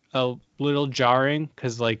like a little jarring,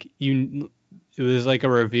 because like it was like a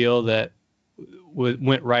reveal that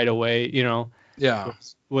went right away,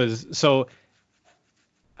 was so.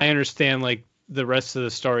 I understand like the rest of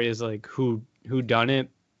the story is like who done it.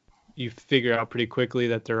 You figure out pretty quickly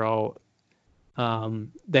that they're all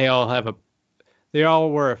they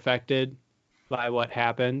all were affected by what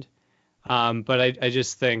happened, but I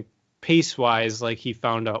just think pace wise, like he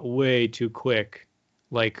found out way too quick,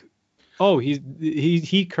 like, oh,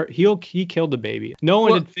 he killed the baby. No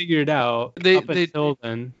one had figured it out up until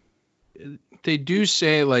then. They do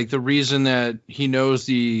say like the reason that he knows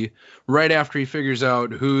right after he figures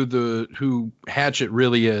out who Hatchet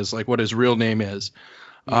really is, like what his real name is.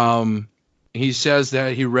 He says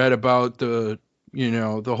that he read about the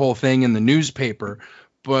whole thing in the newspaper,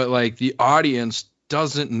 but like the audience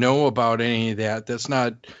doesn't know about any of that. That's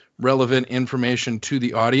not relevant information to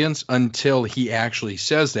the audience until he actually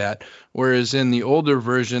says that. Whereas in the older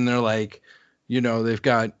version, they're like, they've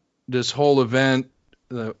got this whole event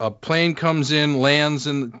a plane comes in, lands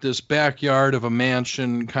in this backyard of a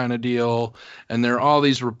mansion kind of deal, and there are all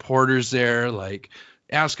these reporters there, like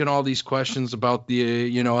asking all these questions about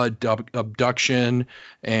the abduction,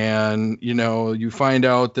 and you find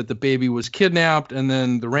out that the baby was kidnapped, and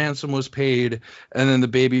then the ransom was paid, and then the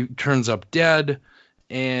baby turns up dead,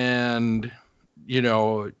 and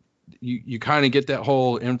you kind of get that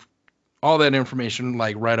whole all that information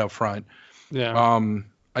like right up front. Yeah.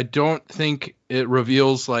 I don't think it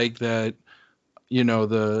reveals like that,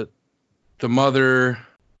 the mother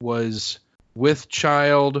was with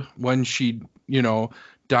child when she,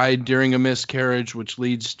 died during a miscarriage, which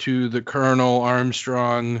leads to the Colonel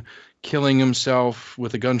Armstrong killing himself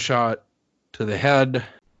with a gunshot to the head.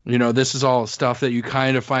 This is all stuff that you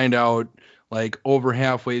kind of find out like over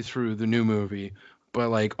halfway through the new movie. But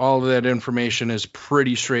like all of that information is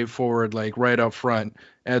pretty straightforward, like right up front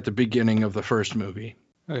at the beginning of the first movie.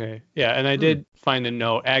 Okay. Yeah. And I did find a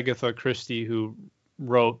note. Agatha Christie, who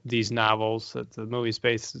wrote these novels that the movie's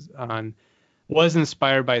based on, was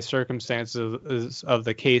inspired by circumstances of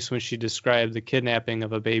the case when she described the kidnapping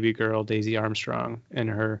of a baby girl, Daisy Armstrong, in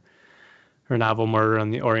her novel Murder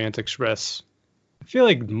on the Orient Express. I feel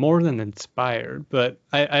like more than inspired, but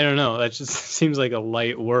I don't know. That just seems like a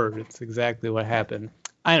light word. It's exactly what happened.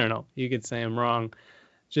 I don't know. You could say I'm wrong.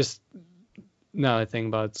 Just now that I think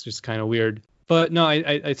about it, it's just kind of weird. But no,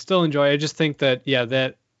 I still enjoy it. I just think that,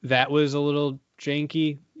 yeah, that was a little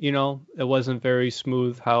janky. It wasn't very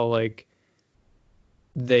smooth how like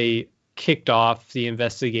they kicked off the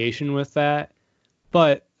investigation with that.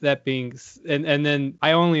 But that being, and then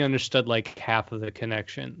I only understood like half of the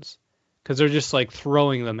connections because they're just like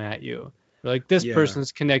throwing them at you. They're like, this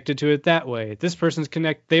person's connected to it that way. This person's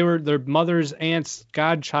they were their mother's aunt's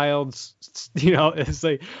godchild's, it's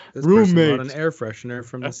like this roommates. Person bought an air freshener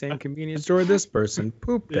from the same convenience store this person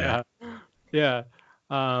pooped at. Yeah.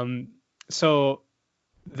 So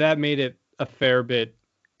that made it a fair bit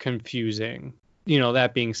confusing.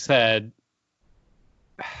 That being said,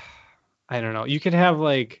 I don't know. You could have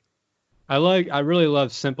like, I really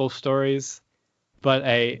love simple stories, but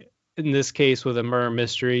in this case with a murder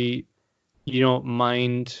mystery, you don't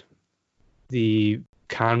mind the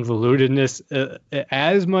convolutedness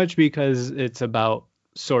as much because it's about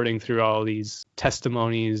sorting through all these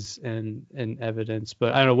testimonies and evidence.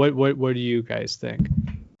 But I don't know. What do you guys think?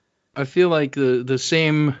 I feel like the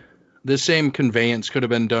same conveyance could have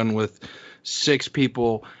been done with 6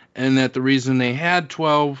 people, and that the reason they had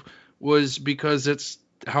 12 was because it's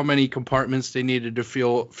how many compartments they needed to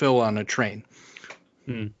fill on a train.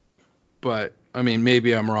 But I mean,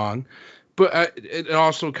 maybe I'm wrong. But it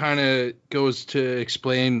also kind of goes to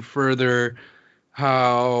explain further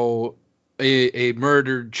how a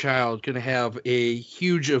murdered child can have a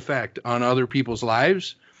huge effect on other people's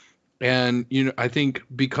lives. And, I think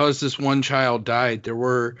because this one child died, there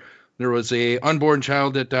was a unborn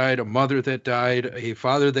child that died, a mother that died, a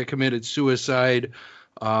father that committed suicide.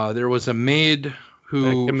 There was a maid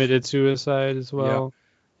who committed suicide as well.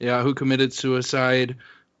 Yeah, who committed suicide.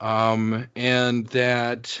 And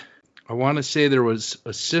that I want to say there was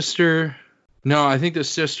a sister. No, I think the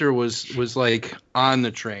sister was like on the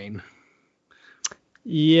train.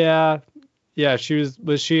 Yeah. She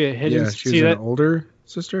was she a hidden? Yeah, she was an older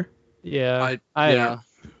sister. Yeah,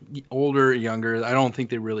 older, younger. I don't think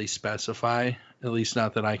they really specify, at least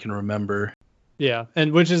not that I can remember. Yeah,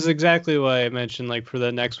 and which is exactly why I mentioned, like, for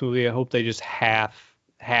the next movie, I hope they just have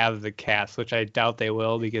the cast, which I doubt they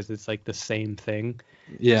will because it's like the same thing.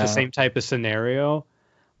 Yeah, it's the same type of scenario.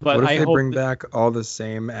 But what if they bring back all the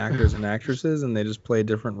same actors and actresses and they just play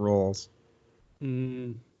different roles?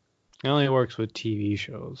 It only works with TV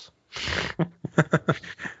shows.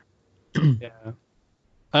 Yeah.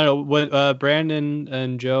 I don't know what Brandon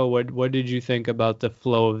and Joe. What did you think about the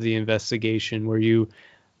flow of the investigation?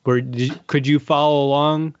 Could you follow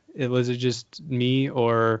along? Was it just me,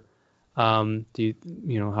 or how do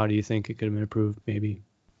you think it could have been improved? Maybe.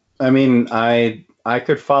 I mean, I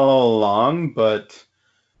could follow along, but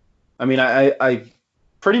I mean, I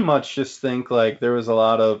pretty much just think like there was a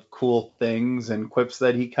lot of cool things and quips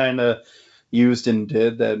that he kind of used and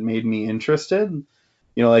did that made me interested.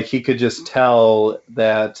 Like he could just tell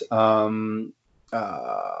that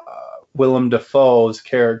Willem Dafoe's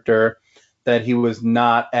character, that he was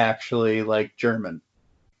not actually like German.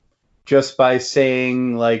 Just by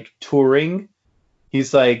saying like touring,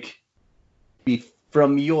 he's like,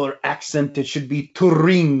 from your accent, it should be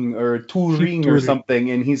touring or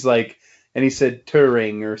something. And he's like, and he said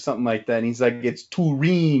touring or something like that. And he's like, it's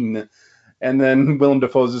Turin. And then Willem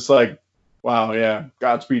Dafoe's just like, Wow, yeah.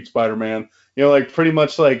 Godspeed, Spider-Man. You know, like pretty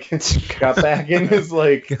much like got back in his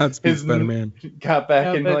like Godspeed, his Spider-Man. got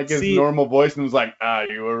back in like his normal voice and was like,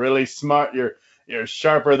 you were really smart. You're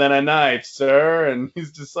sharper than a knife, sir. And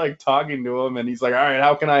he's just like talking to him, and he's like, all right,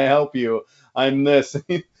 how can I help you? I'm this.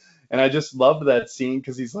 And I just loved that scene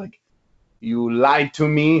because he's like, you lied to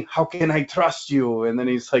me. How can I trust you? And then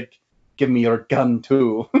he's like, give me your gun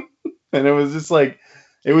too. And it was just like,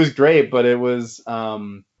 it was great, but it was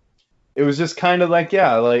just kind of like,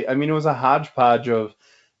 yeah, like, I mean, it was a hodgepodge of,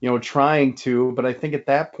 you know, trying to, but I think at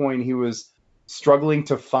that point he was struggling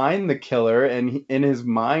to find the killer, and in his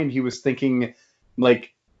mind he was thinking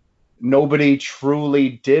like nobody truly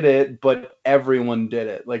did it, but everyone did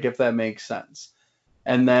it, like, if that makes sense.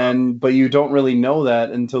 And then, but you don't really know that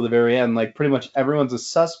until the very end. Like, pretty much everyone's a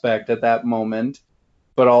suspect at that moment,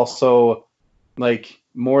 but also, like,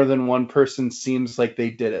 more than one person seems like they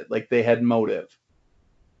did it, like they had motive.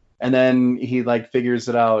 And then he, like, figures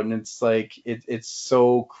it out, and it's like, it's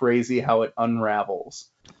so crazy how it unravels,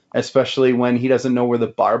 especially when he doesn't know where the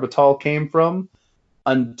barbitol came from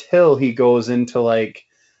until he goes into, like,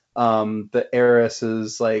 the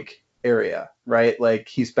heiress's, like, area, right? Like,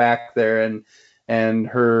 he's back there, and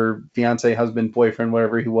her fiance, husband, boyfriend,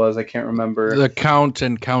 whatever he was, I can't remember. The Count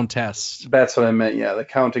and Countess. That's what I meant, yeah, the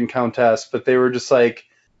Count and Countess. But they were just like,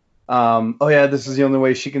 oh yeah, this is the only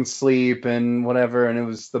way she can sleep and whatever. And it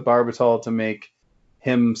was the barbitol to make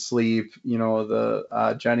him sleep. You know,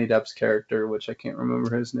 the Johnny Depp's character, which I can't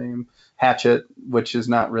remember his name, Hatchet, which is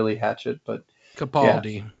not really Hatchet, but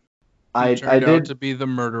Capaldi. Yeah. I did out to be the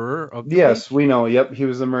murderer of the Yes, we know. Yep, he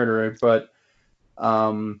was the murderer, but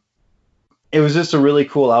it was just a really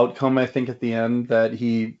cool outcome, I think, at the end, that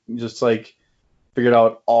he just, like, figured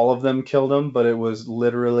out all of them killed him, but it was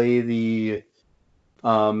literally the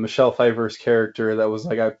Michelle Pfeiffer's character that was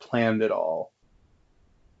like, I planned it all.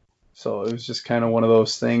 So it was just kind of one of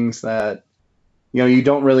those things that, you know, you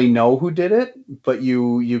don't really know who did it, but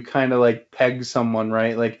you kind of, like, peg someone,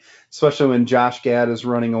 right? Like, especially when Josh Gad is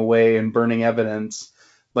running away and burning evidence.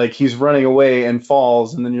 Like, he's running away and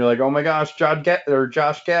falls, and then you're like, oh my gosh, Josh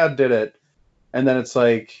Gad did it. And then it's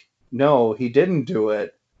like, no, he didn't do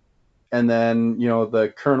it. And then, you know, the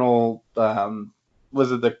colonel,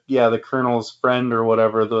 was it the colonel's friend or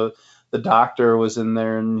whatever, the doctor was in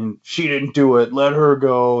there, and she didn't do it, let her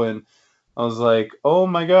go. And I was like, oh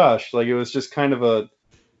my gosh, like, it was just kind of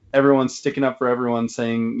everyone sticking up for everyone,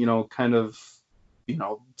 saying, you know, kind of, you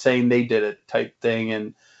know, saying they did it type thing.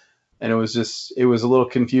 And it was a little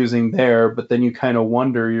confusing there, but then you kind of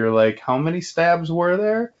wonder, you're like, how many stabs were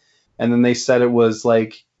there? And then they said it was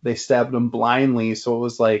like they stabbed him blindly, so it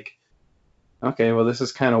was like, okay, well, this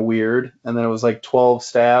is kind of weird. And then it was like 12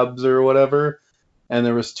 stabs or whatever, and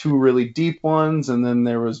there was 2 really deep ones, and then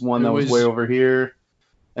there was one that was way over here,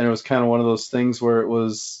 and it was kind of one of those things where it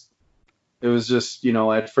was just, you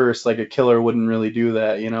know, at first, like, a killer wouldn't really do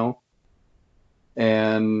that, you know.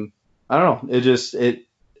 And I don't know,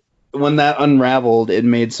 when that unraveled, it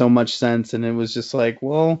made so much sense, and it was just like,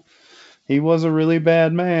 well, he was a really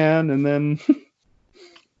bad man, and then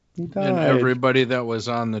he died. And everybody that was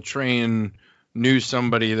on the train knew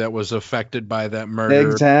somebody that was affected by that murder.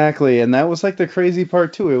 Exactly, and that was, like, the crazy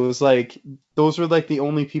part too. It was like those were, like, the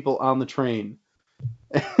only people on the train.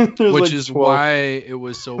 Which like is 12. Why it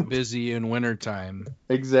was so busy in wintertime.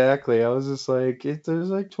 Exactly. I was just like, there's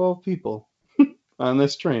like 12 people on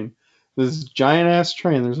this train. This giant ass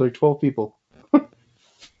train. There's like 12 people.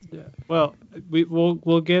 Yeah. Well,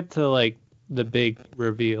 we'll get to, like, the big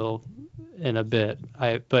reveal in a bit.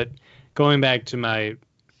 But going back to my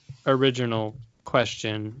original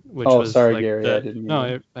question, which was sorry, like Gary, I didn't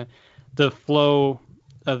mean the flow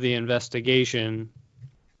of the investigation.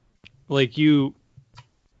 Like, you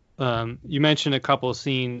mentioned a couple of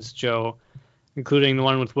scenes, Joe, including the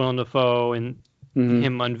one with Willem Dafoe and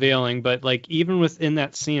him unveiling. But, like, even within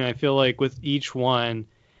that scene, I feel like with each one,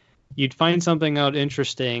 you'd find something out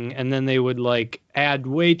interesting, and then they would, like, add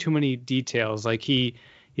way too many details. Like,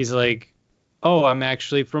 he's like, oh, I'm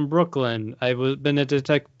actually from Brooklyn. I've been a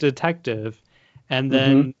detective. And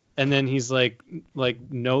then he's like,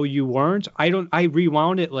 no, you weren't. I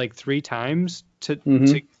rewound it like 3 times to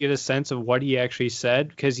get a sense of what he actually said,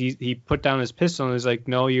 because he put down his pistol and was like,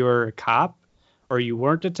 no, you were a cop, or you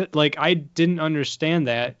weren't like, I didn't understand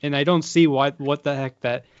that, and I don't see what the heck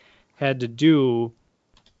that had to do.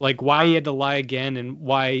 Like, why he had to lie again, and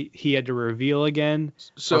why he had to reveal again.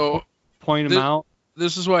 So point him out.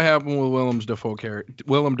 This is what happened with Willem Dafoe's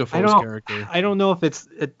character. I don't know if it's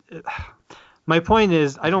My point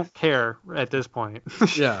is, I don't care at this point.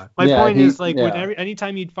 Yeah. My point is, like,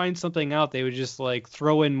 anytime you'd find something out, they would just, like,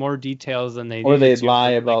 throw in more details than they or needed they'd to.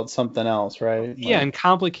 lie about something else, right? Yeah, Like, and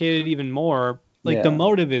complicate it even more. Like, the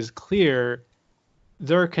motive is clear.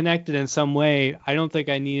 They're connected in some way. I don't think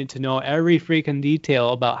I needed to know every freaking detail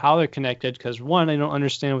about how they're connected because, one, I don't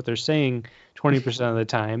understand what they're saying 20% of the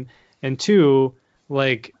time. And two,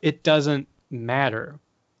 like, it doesn't matter.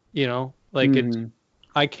 You know? Like,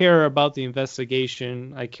 I care about the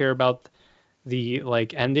investigation. I care about the,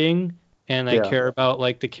 like, ending. And I care about,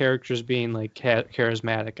 like, the characters being, like,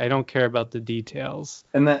 charismatic. I don't care about the details.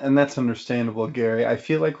 And that's understandable, Gary. I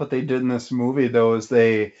feel like what they did in this movie, though, is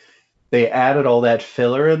they added all that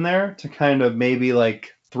filler in there to kind of maybe,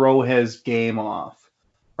 like, throw his game off.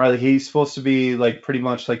 Right? Like, he's supposed to be, like, pretty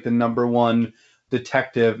much, like, the number one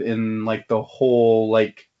detective in, like, the whole,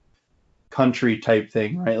 like, country type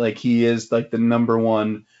thing, right? Like, he is, like, the number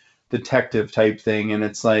one detective type thing. And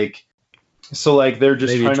it's, like... So, like, they're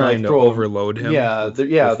just maybe trying to overload him. Yeah,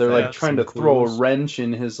 they're like trying to throw a wrench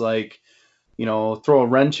in his, like, you know, throw a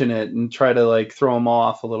wrench in it and try to, like, throw him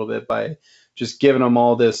off a little bit by just giving him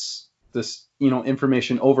all this, you know,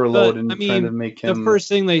 information overload and trying to make him. The first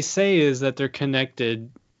thing they say is that they're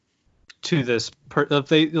connected to this. If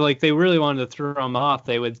they really wanted to throw him off,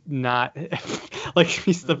 they would not. Like,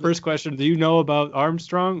 he's the first question. Do you know about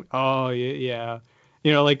Armstrong? Oh yeah.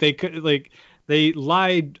 You know, like they could like. They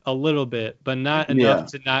lied a little bit, but not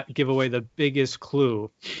enough to not give away the biggest clue.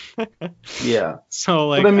 Yeah. So,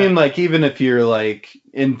 like, but I mean, like, even if you're, like,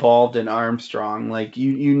 involved in Armstrong, like,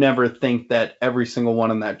 you never think that every single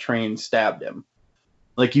one on that train stabbed him.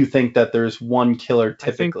 Like, you think that there's one killer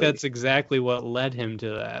typically. I think that's exactly what led him to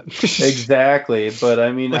that. Exactly. But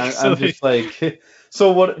I mean, like, I'm just like,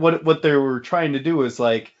 so what they were trying to do is,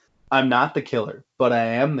 like, I'm not the killer, but I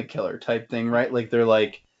am the killer type thing, right? Like, they're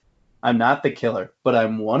like, I'm not the killer, but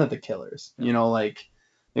I'm one of the killers. You know, like,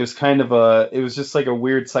 it was just like a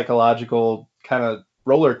weird psychological kind of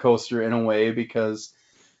roller coaster in a way, because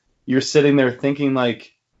you're sitting there thinking,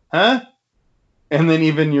 like, huh? And then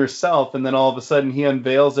even yourself, and then all of a sudden he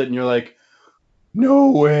unveils it and you're like, no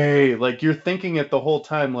way. Like, you're thinking it the whole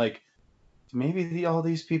time, like, maybe all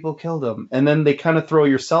these people killed him. And then they kind of throw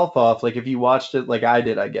yourself off. Like, if you watched it like I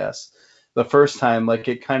did, I guess, the first time, like,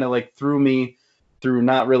 it kind of, like, threw me through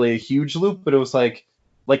not really a huge loop, but it was like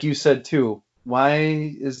you said too, why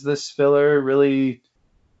is this filler really,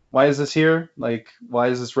 why is this here? Like, why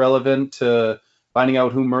is this relevant to finding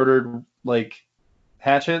out who murdered, like,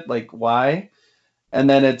 Hatchet? Like, why? And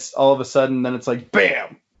then it's all of a sudden, then it's like,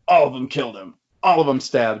 bam, all of them killed him. All of them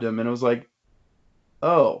stabbed him. And it was like,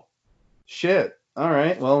 oh, shit. All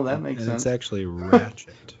right, well, that makes sense. It's actually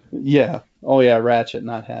Ratchet. Yeah. Oh, yeah, Ratchet,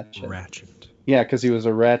 not Hatchet. Ratchet. Yeah, because he was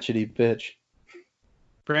a ratchety bitch.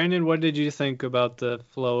 Brandon, what did you think about the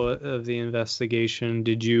flow of the investigation?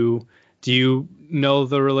 Do you know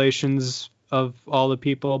the relations of all the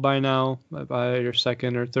people by now, by your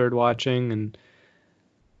second or third watching? And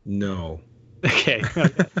no. Okay.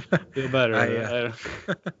 Feel better.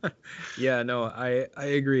 Yeah, no, I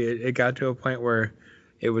agree. It got to a point where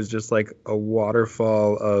it was just like a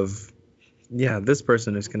waterfall of, yeah, this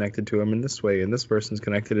person is connected to him in this way, and this person's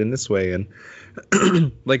connected in this way,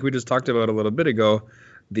 and like we just talked about a little bit ago.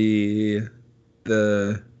 The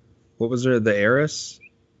what was her, the heiress,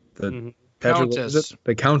 the Countess.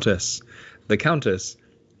 The Countess.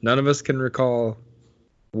 None of us can recall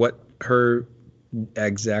what her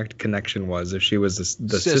exact connection was. If she was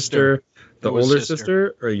the sister, the older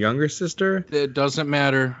sister, or younger sister. It doesn't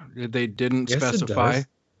matter. They didn't specify.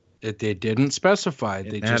 They didn't specify.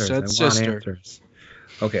 They just said sister.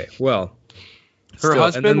 Okay, well. Her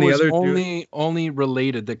husband was only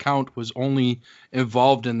related. The Count was only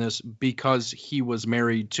involved in this because he was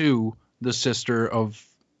married to the sister of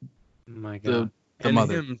the mother.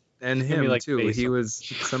 Him like too. He was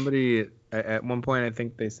somebody at one point. I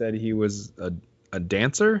think they said he was a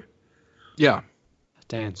dancer. Yeah, a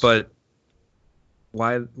dancer. But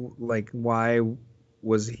why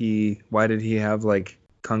was he? Why did he have like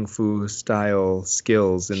kung fu style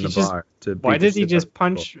skills in the bar? Why did he just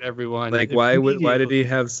punch everyone? Like, why did he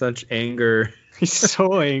have such anger? He's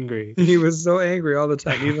so angry. He was so angry all the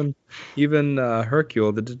time. Even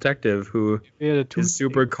Hercule, the detective, who is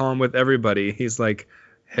super calm with everybody, he's like,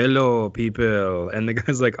 hello, people. And the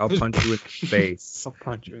guy's like, I'll punch you in the face. I'll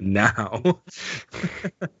punch you now.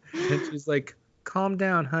 And she's like, calm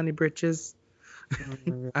down, honey britches.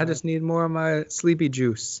 I just need more of my sleepy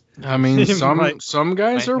juice. I mean, some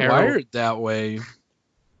guys are wired that way.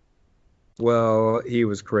 Well, he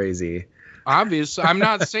was crazy. Obviously, I'm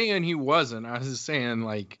not saying he wasn't. I was just saying,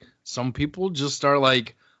 like, some people just are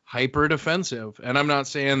like hyper defensive. And I'm not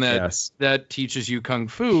saying that that teaches you kung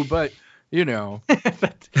fu, but you know,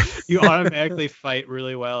 you automatically fight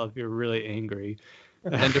really well if you're really angry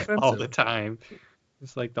and defensive all the time.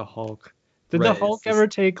 It's like the Hulk. Did the Hulk ever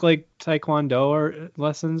take like Taekwondo or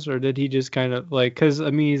lessons, or did he just kind of like? Because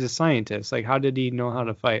I mean, he's a scientist. Like, how did he know how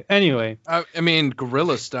to fight? Anyway, I mean,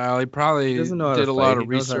 guerrilla style. He probably did a lot of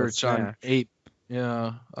research on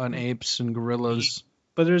on apes and gorillas.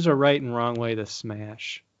 But there's a right and wrong way to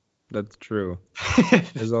smash. That's true.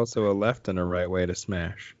 There's also a left and a right way to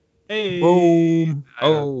smash. Hey. Boom.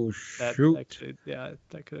 Oh shoot. Actually, yeah,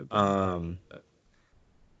 that could have been.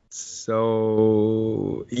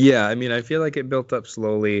 So yeah, I mean, I feel like it built up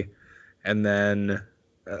slowly, and then,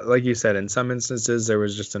 like you said, in some instances there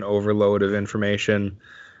was just an overload of information.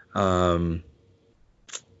 I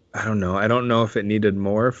don't know. I don't know if it needed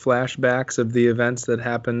more flashbacks of the events that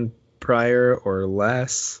happened prior or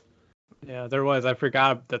less. Yeah, there was. I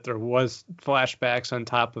forgot that there was flashbacks on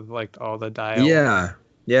top of like all the dialogue.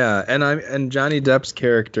 Yeah, and Johnny Depp's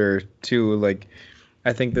character too. Like,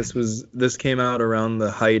 I think this came out around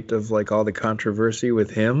the height of like all the controversy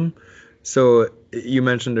with him. So you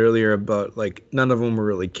mentioned earlier about like none of them were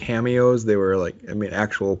really cameos. They were like, I mean,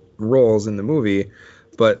 actual roles in the movie.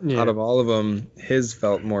 But out of all of them, his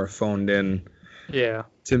felt more phoned in. Yeah.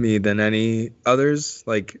 To me than any others.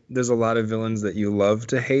 Like, there's a lot of villains that you love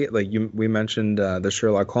to hate. Like we mentioned the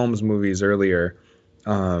Sherlock Holmes movies earlier.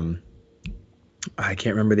 I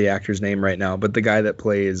can't remember the actor's name right now, but the guy that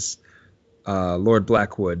plays Lord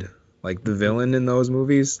Blackwood, like the villain in those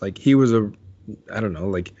movies, like he was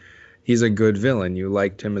he's a good villain. You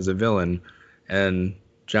liked him as a villain. And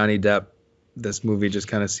Johnny Depp, this movie just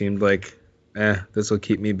kind of seemed like, this will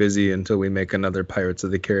keep me busy until we make another Pirates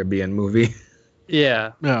of the Caribbean movie.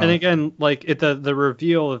 Yeah. And again, like the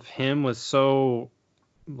reveal of him was so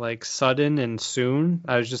like sudden and soon.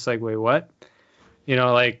 I was just like, wait, what? You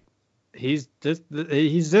know, like he's this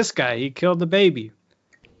guy. He killed the baby.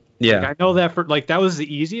 Yeah. Like, I know that that was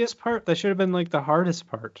the easiest part. That should have been like the hardest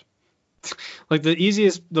part. Like the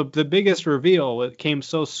easiest, the biggest reveal, it came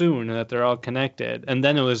so soon that they're all connected. And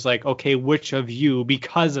then it was like, okay, which of you,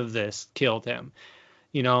 because of this, killed him?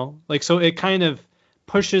 You know, like, so it kind of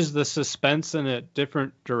pushes the suspense in a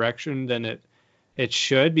different direction than it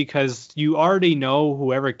should, because you already know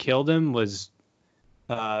whoever killed him was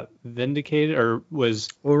vindicated or was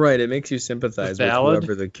right. It makes you sympathize with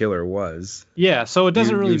whoever the killer was. Yeah, so it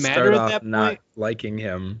doesn't really matter at that point. Not liking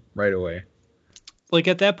him right away. Like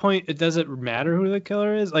at that point, it doesn't matter who the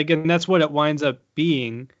killer is. Like, and that's what it winds up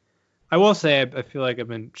being. I will say, I feel like I've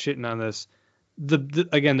been shitting on this.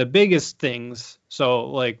 The biggest things. So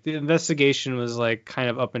like the investigation was like kind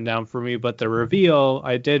of up and down for me, but the reveal,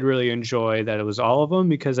 I did really enjoy that it was all of them,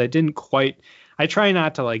 because I try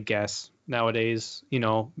not to like guess nowadays, you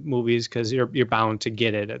know, movies, because you're bound to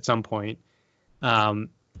get it at some point.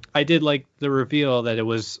 I did like the reveal that it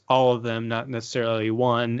was all of them, not necessarily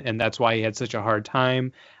one, and that's why he had such a hard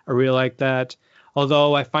time. I really like that.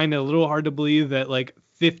 Although I find it a little hard to believe that like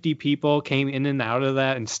 50 people came in and out of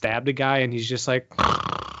that and stabbed a guy, and he's just like...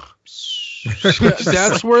 That's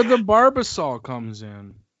where the Barbasol comes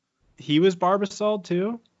in. He was Barbasol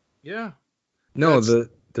too? Yeah. No, the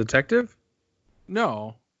detective?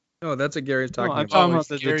 No, that's what Gary's talking about. I'm talking about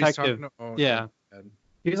the detective. Yeah.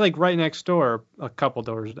 He's like right next door, a couple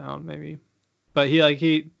doors down, maybe. But he was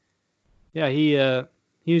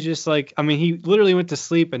just like, I mean, he literally went to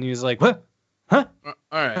sleep and he was like, what? Huh? All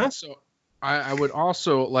right. Huh? So I would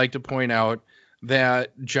also like to point out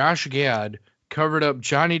that Josh Gad covered up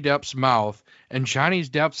Johnny Depp's mouth, and Johnny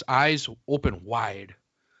Depp's eyes open wide.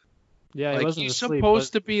 Yeah, like he's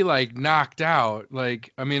supposed to be like knocked out.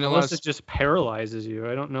 Like, I mean, unless it just paralyzes you.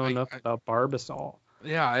 I don't know enough about Barbasol.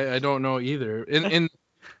 Yeah, I don't know either. In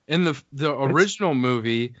the original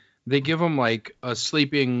movie, they give him like a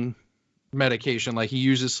sleeping medication. Like he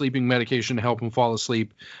uses sleeping medication to help him fall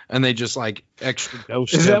asleep, and they just like extra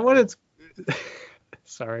dose. Is that what it's?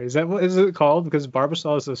 Sorry, is that what is it called? Because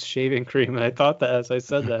Barbasol is a shaving cream, and I thought that as I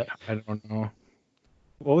said that. I don't know.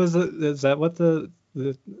 What was it? Is that what the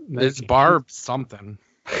it's Barb something.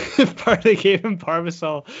 They gave him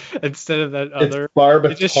Barbasol instead of that other. It's Barbitol.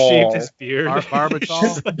 They just shaved his beard.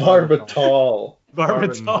 Barbitol. Barbitol.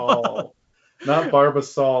 Barbitol. Not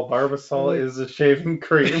Barbasol. Barbasol is a shaving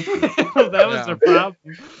cream. That was the problem.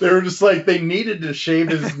 They were just like, they needed to shave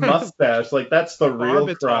his mustache. Like, that's the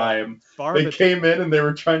real crime. They came in and they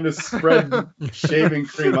were trying to spread shaving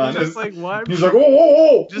cream on his. Like, why? He's like,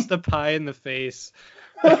 whoa. Just a pie in the face.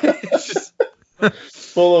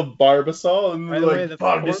 Full of Barbasol. And by the way,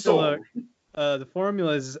 Barbasol. The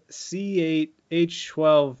formula is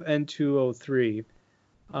C8H12N2O3.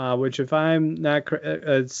 which if I'm not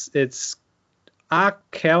it's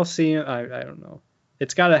calcium. I don't know.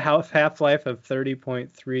 It's got a half-life of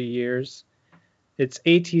 30.3 years. It's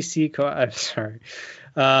ATC. I'm sorry.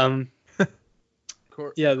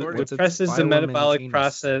 Depresses the metabolic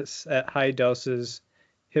process at high doses,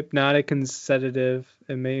 hypnotic and sedative,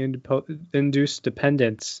 and may induce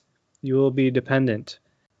dependence. You will be dependent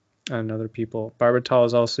on other people. Barbitol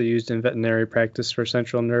is also used in veterinary practice for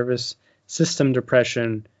central nervous system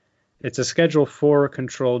depression. It's a Schedule 4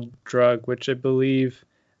 controlled drug, which I believe,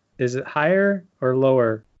 is it higher or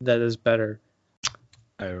lower that is better?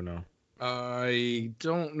 I don't know. I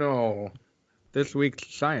don't know. This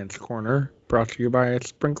week's Science Corner brought to you by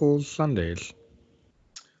Sprinkles Sundays.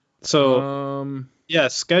 So,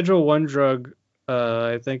 Schedule 1 drug,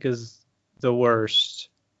 I think, is the worst.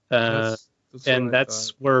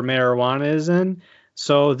 That's where marijuana is in.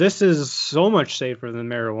 So this is so much safer than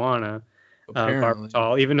marijuana,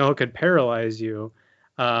 barbitol, even though it could paralyze you.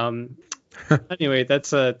 Anyway,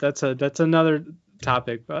 that's another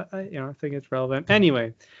topic, but I think it's relevant.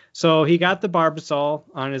 Anyway, so he got the barbitol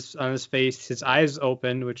on his face, his eyes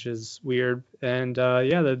opened, which is weird, and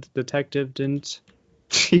the detective didn't.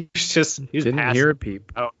 He didn't hear a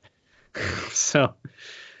peep. Out. So.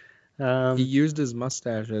 He used his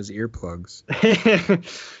mustache as earplugs.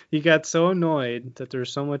 He got so annoyed that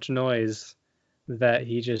there's so much noise that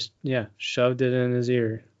he just shoved it in his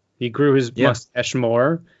ear. He grew his mustache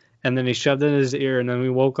more, and then he shoved it in his ear, and then we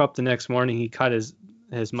woke up the next morning, he cut his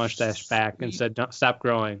mustache back and said, "Don't stop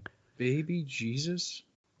growing." Baby Jesus.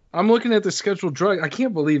 I'm looking at the scheduled drug. I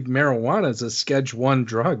can't believe marijuana is a Schedule 1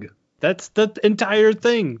 drug. That's the entire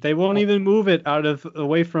thing. They won't even move it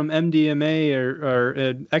away from MDMA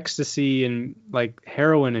or ecstasy and like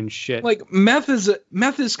heroin and shit. Like meth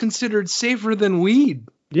is considered safer than weed.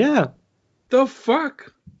 Yeah. The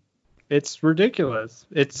fuck? It's ridiculous.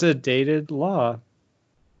 It's a dated law.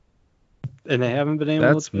 And they haven't been able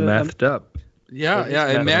to... That's methed up. Yeah,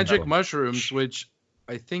 and magic mushrooms, which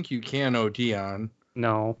I think you can OD on.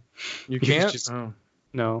 No. You can't?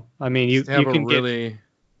 No. I mean, you can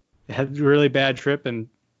had a really bad trip and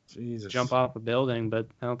jump off a building, but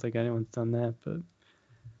I don't think anyone's done that. But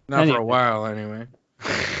not for a while, anyway.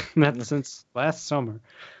 Not since last summer.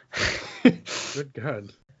 Good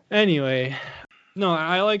God. Anyway, no,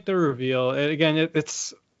 I like the reveal. Again,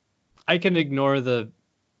 it's I can ignore the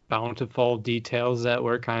bountiful details that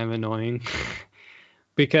were kind of annoying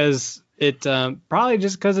because it probably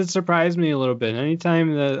just because it surprised me a little bit.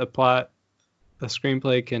 Anytime a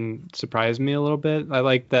screenplay can surprise me a little bit. I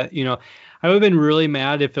like that, I would have been really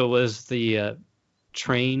mad if it was the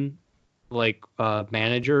train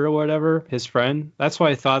manager or whatever, his friend. That's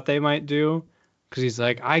what I thought they might do, because he's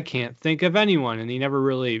like, I can't think of anyone, and he never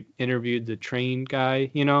really interviewed the train guy,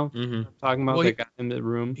 Mm-hmm. Talking about the guy in the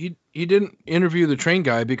room. He didn't interview the train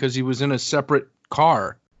guy because he was in a separate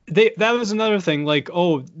car. That was another thing,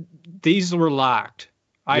 these were locked.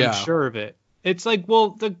 I'm sure of it. It's like, well,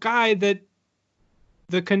 the guy that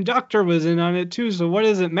the conductor was in on it too, so what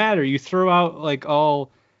does it matter? You throw out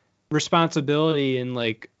all responsibility and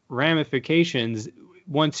ramifications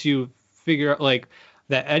once you figure out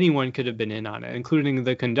that anyone could have been in on it, including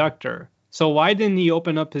the conductor. So why didn't he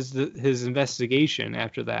open up his investigation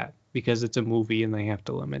after that? Because it's a movie and they have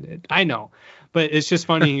to limit it. I know, but it's just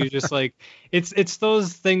funny. You just it's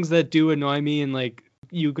those things that do annoy me, and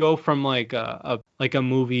you go from a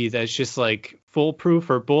movie that's just foolproof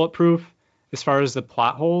or bulletproof as far as the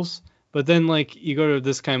plot holes, but then you go to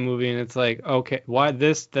this kind of movie and it's okay, why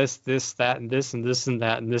this, that, and this, and this, and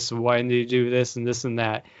that, and this, why did you do this, and this, and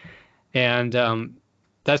that, and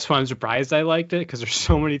that's why I'm surprised I liked it, because there's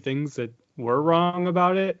so many things that were wrong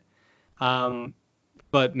about it,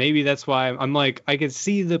 but maybe that's why I'm I could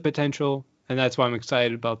see the potential, and that's why I'm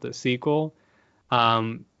excited about the sequel,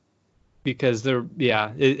 because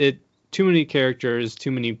it too many characters,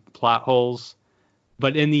 too many plot holes.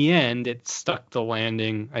 But in the end, it stuck the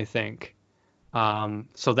landing, I think.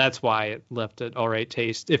 So that's why it left an all right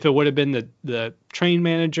taste. If it would have been the train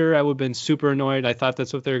manager, I would have been super annoyed. I thought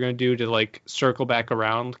that's what they were going to do to circle back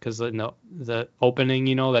around, because the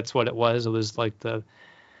opening, that's what it was. It was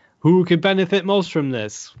who could benefit most from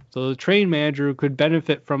this? So the train manager could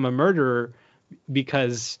benefit from a murderer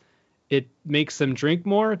because it makes them drink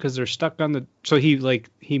more because they're stuck on the. So he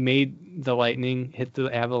made the lightning hit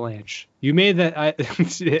the avalanche. You made that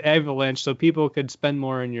avalanche so people could spend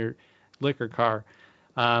more in your liquor car.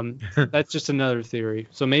 That's just another theory.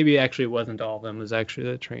 So maybe actually it wasn't all of them. It was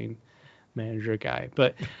actually the train manager guy.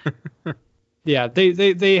 But yeah,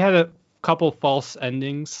 they had couple false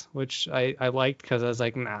endings, which I liked because I was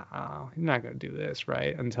like, nah, you're not going to do this,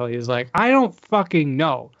 right? Until he's like, I don't fucking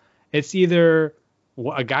know. It's either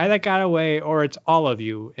a guy that got away or it's all of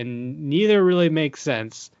you. And neither really makes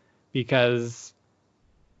sense because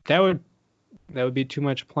that would be too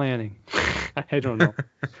much planning. I don't know.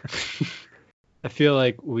 I feel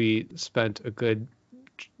like we spent a good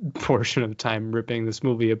portion of time ripping this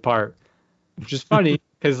movie apart, which is funny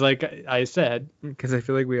because, like I said, because I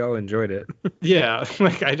feel like we all enjoyed it. Yeah,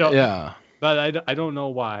 like I don't. Yeah, but I don't know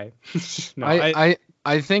why. No,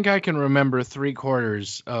 I think I can remember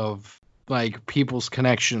 3/4 of like people's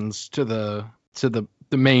connections to the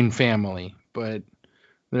main family, but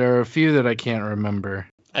there are a few that I can't remember.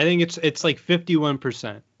 I think it's like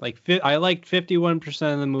 51%. Like I liked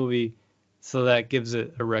 51% of the movie, so that gives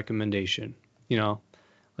it a recommendation. You know,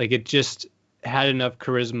 like it just had enough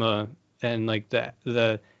charisma, and like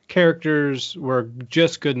the characters were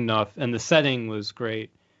just good enough, and the setting was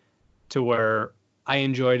great to where I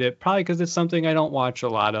enjoyed it. Probably because it's something I don't watch a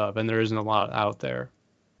lot of, and there isn't a lot out there.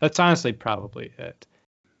 That's honestly probably it.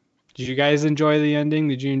 Did you guys enjoy the ending?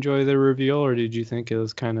 Did you enjoy the reveal, or did you think it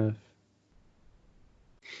was kind of?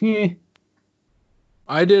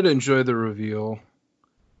 I did enjoy the reveal.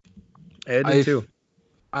 I did too.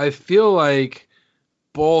 I feel like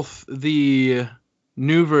both the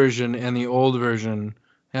new version and the old version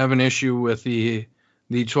have an issue with the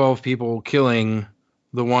 12 people killing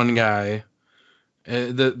the one guy.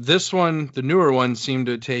 This one, the newer one, seemed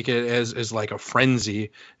to take it as like a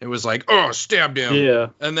frenzy. It was like, oh, stabbed him. Yeah.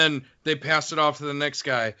 And then they passed it off to the next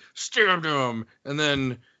guy, stabbed him. And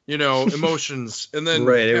then, emotions. And then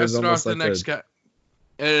passed it off to the next guy.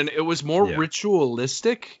 And it was more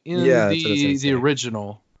ritualistic in the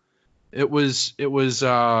original. It was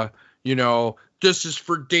this is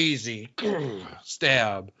for Daisy,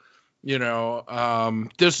 stab.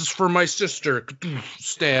 This is for my sister,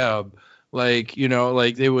 stab. Like,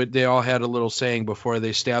 they all had a little saying before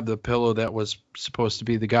they stabbed the pillow that was supposed to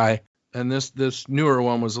be the guy. And this newer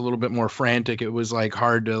one was a little bit more frantic. It was like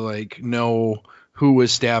hard to like know who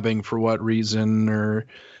was stabbing for what reason, or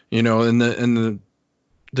in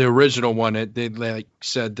the original one, they like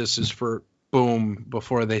said this is for boom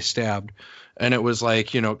before they stabbed, and it was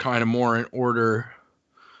like kind of more in order.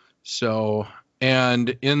 So,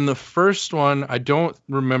 and in the first one, I don't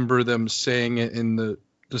remember them saying it in the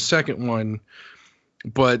second one,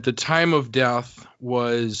 but the time of death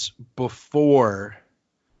was before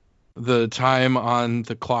the time on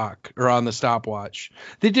the clock or on the stopwatch.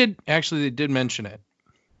 They did mention it,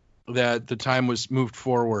 that the time was moved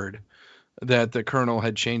forward, that the colonel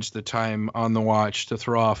had changed the time on the watch to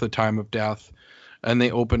throw off the time of death, and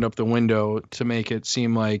they opened up the window to make it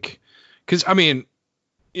seem like, because the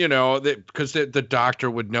doctor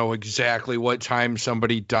would know exactly what time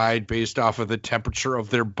somebody died based off of the temperature of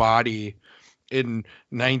their body in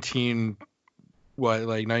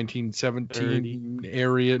 1917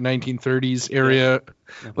 area, 1930s area.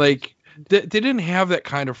 Yeah. Like they didn't have that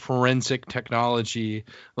kind of forensic technology.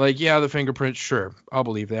 Like, yeah, the fingerprints, sure, I'll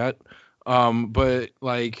believe that. But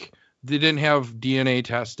like they didn't have DNA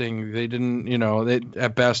testing. They didn't,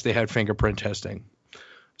 at best they had fingerprint testing.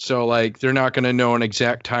 So like they're not going to know an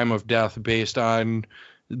exact time of death based on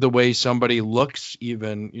the way somebody looks,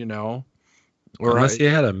 even, or unless you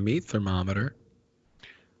had a meat thermometer.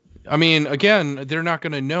 I mean, again, they're not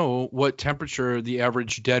going to know what temperature the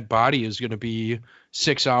average dead body is going to be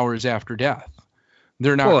 6 hours after death.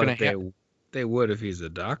 They're not going to have. They would if he's a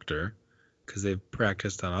doctor, because they've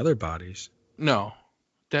practiced on other bodies. No,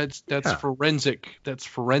 that's forensic. That's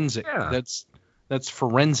forensic. Yeah. That's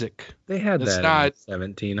forensic. They had that in the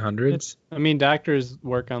 1700s. I mean, doctors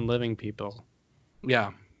work on living people.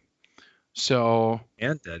 Yeah. So.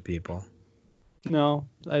 And dead people. No,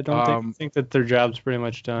 I don't think that their job's pretty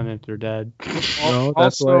much done if they're dead. No,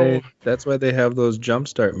 that's why they have those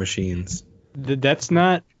jumpstart machines. That's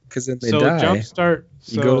not. Because then they die. Jumpstart.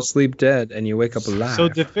 You go to sleep dead and you wake up alive. So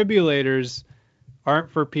defibrillators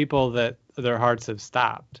aren't for people that their hearts have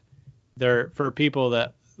stopped. They're for people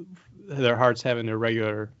that their hearts have an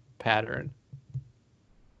irregular pattern.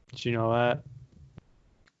 Did you know that?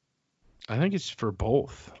 I think it's for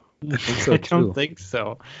both. I think so too. I don't think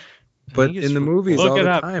so. But in the movies all the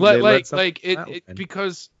time,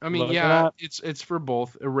 because I mean, it's for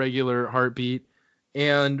both irregular heartbeat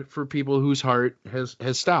and for people whose heart has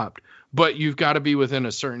stopped. But you've got to be within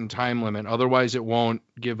a certain time limit, otherwise it won't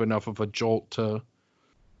give enough of a jolt to,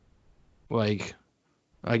 like,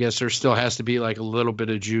 I guess there still has to be like a little bit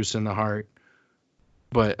of juice in the heart.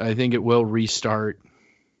 But I think it will restart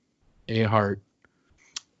a heart.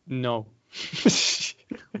 No.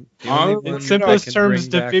 In simplest terms,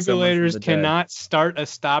 defibrillators cannot start a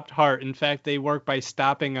stopped heart. In fact, they work by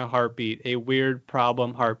stopping a heartbeat, a weird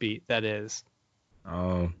problem heartbeat, that is.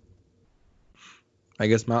 Oh. I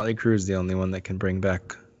guess Motley Crue is the only one that can bring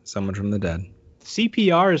back someone from the dead.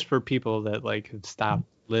 CPR is for people that have stopped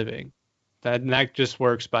living. That just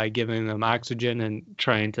works by giving them oxygen and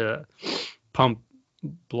trying to pump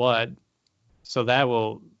blood. So that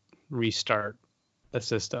will restart a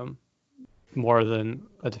system more than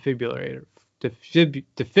a defibrillator.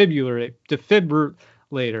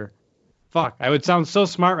 Defibrillator. Fuck, I would sound so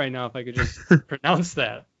smart right now if I could just pronounce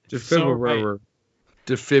that. Defibrillator.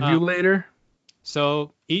 Defibrillator?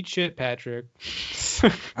 So eat shit, Patrick.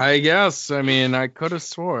 I guess. I mean, I could have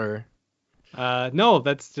swore. No,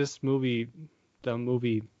 that's just the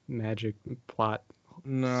movie magic plot.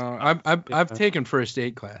 No, I've taken first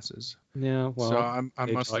aid classes. Yeah, well, so I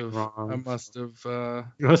must have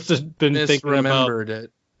been thinking about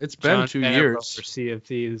it. It's been John 2 years. For Sea of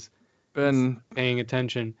Thieves. Been paying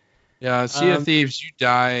attention. Yeah, Sea of Thieves. You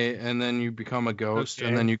die and then you become a ghost,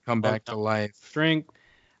 and then you come back to life. Drink.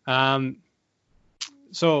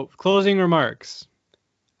 So closing remarks.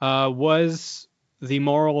 Was the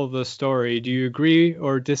moral of the story? Do you agree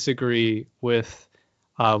or disagree with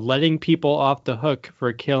letting people off the hook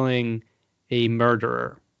for killing a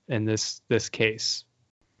murderer in this case?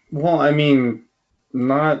 Well, I mean,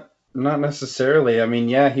 not necessarily. I mean,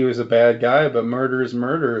 yeah, he was a bad guy, but murder is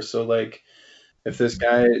murder. So if this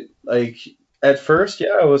guy at first,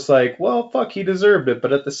 yeah, I was like, well, fuck, he deserved it.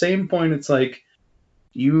 But at the same point, it's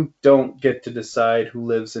you don't get to decide who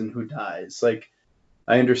lives and who dies.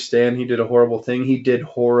 I understand he did a horrible thing. He did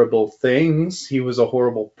horrible things. He was a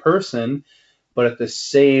horrible person. But at the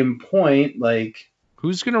same point,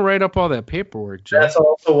 who's going to write up all that paperwork, Joe? That's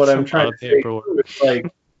also what I'm trying to say. It's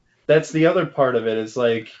that's the other part of it. Is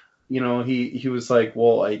he was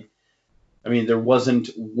well, I mean, there wasn't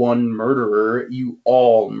one murderer. You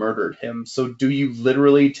all murdered him. So do you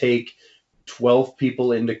literally take 12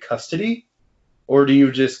 people into custody? Or do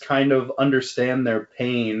you just kind of understand their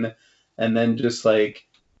pain and then just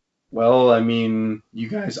well, I mean, you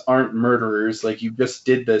guys aren't murderers. You just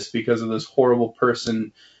did this because of this horrible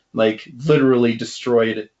person, literally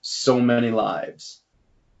destroyed so many lives.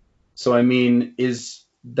 So, I mean, is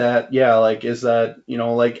that,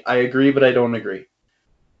 I agree, but I don't agree.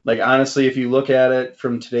 Honestly, if you look at it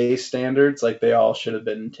from today's standards, they all should have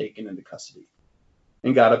been taken into custody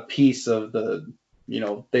and got a piece of the,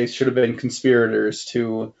 they should have been conspirators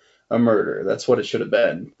to a murder. That's what it should have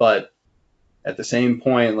been. But at the same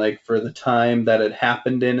point, for the time that it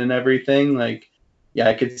happened in and everything, yeah,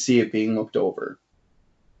 I could see it being looked over.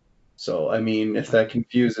 So, I mean, if that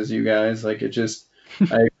confuses you guys, I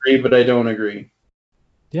agree, but I don't agree.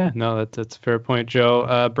 Yeah, no, that's a fair point,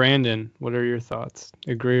 Joe. Brandon, what are your thoughts?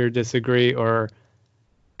 Agree or disagree or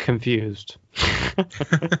confused?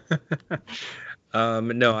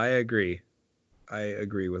 No, I agree. I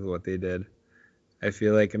agree with what they did. I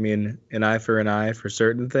feel I mean, an eye for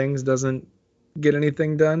certain things doesn't get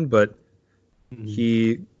anything done, but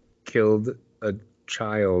he killed a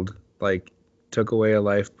child, took away a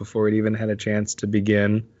life before it even had a chance to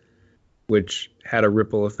begin, which had a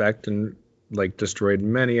ripple effect and destroyed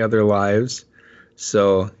many other lives.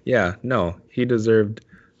 So yeah, no, he deserved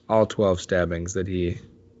all 12 stabbings that he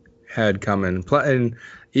had coming. And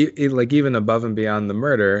even above and beyond the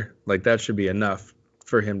murder, that should be enough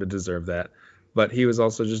for him to deserve that. But he was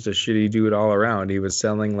also just a shitty dude all around. He was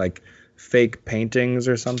selling fake paintings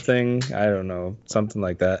or something. I don't know, something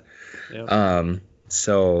like that. Yep.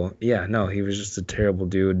 So yeah, no, he was just a terrible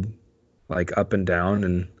dude, up and down,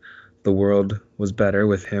 and the world was better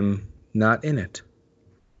with him not in it.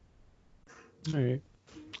 All right.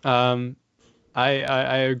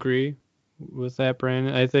 I agree with that,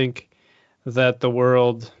 Brandon. I think that the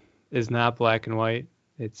world is not black and white.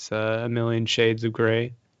 It's a million shades of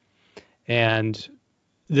gray. And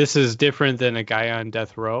this is different than a guy on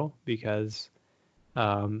death row because,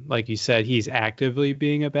 like you said, he's actively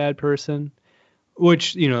being a bad person,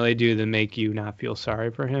 which, they do to make you not feel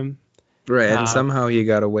sorry for him. Right. And somehow he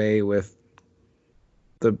got away with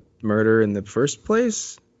the murder in the first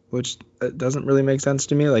place, which doesn't really make sense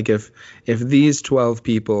to me. If these 12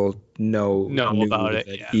 people knew about it,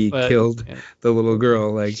 that he killed the little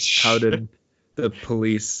girl, how did the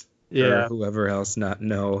police or whoever else not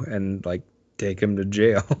know and take him to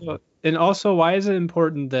jail? And also, why is it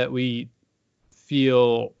important that we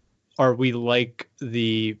feel or we like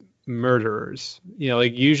the murderers?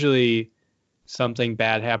 Usually something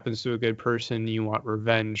bad happens to a good person, you want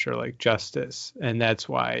revenge or justice, and that's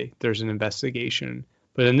why there's an investigation.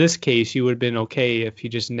 But in this case, you would have been okay if he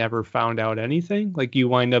just never found out anything. Like, you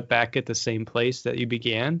wind up back at the same place that you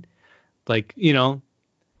began. Like, you know,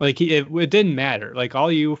 like it didn't matter. Like,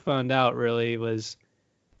 all you found out really was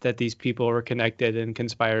that these people were connected and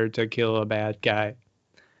conspired to kill a bad guy,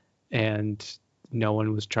 and no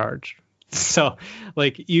one was charged. So,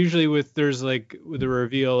 like, usually there's like with the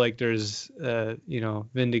reveal, like there's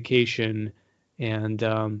vindication,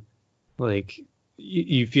 and like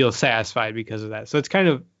you feel satisfied because of that. So it's kind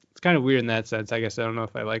of weird in that sense. I guess I don't know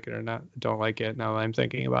if I like it or not. I don't like it now that I'm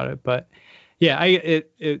thinking about it, but yeah,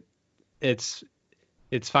 it's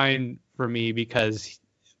fine for me because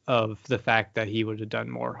of the fact that he would have done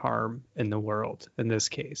more harm in the world in this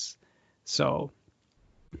case. So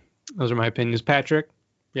those are my opinions. Patrick,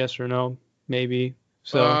 yes or no? Maybe.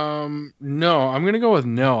 So no, I'm gonna go with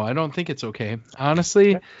no. I don't think it's okay.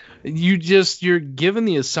 Honestly, you're given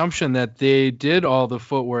the assumption that they did all the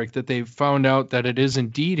footwork, that they found out that it is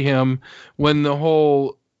indeed him, when the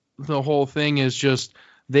whole thing is just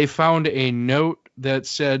they found a note that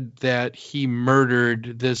said that he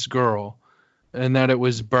murdered this girl and that it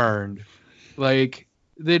was burned. Like,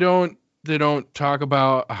 they don't talk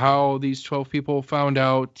about how these 12 people found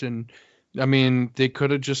out, and I mean, they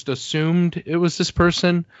could have just assumed it was this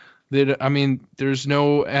person. There's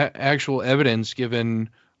no actual evidence given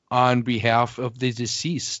on behalf of the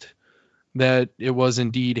deceased that it was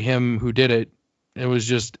indeed him who did it. It was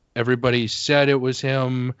just everybody said it was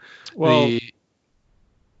him. Well,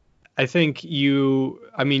 I think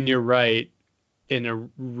you're right in a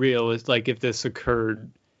real, it's like if this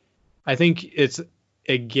occurred, I think it's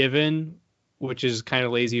a given, which is kind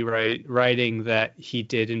of lazy writing, that he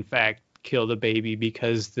did in fact kill the baby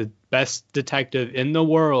because the best detective in the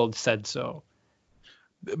world said so.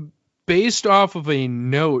 Based off of a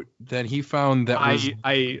note that he found that was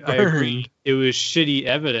I agree. It was shitty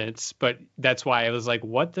evidence, but that's why I was like,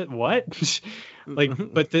 what?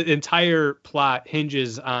 Like, but the entire plot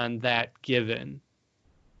hinges on that given.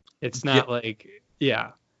 It's not that's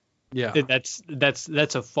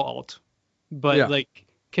a fault. But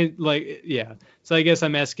so I guess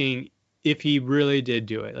I'm asking if he really did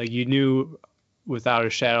do it. Like, you knew without a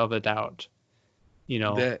shadow of a doubt, you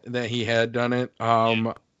know, that he had done it.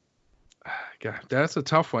 God, that's a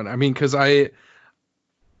tough one. I mean, because I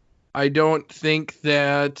don't think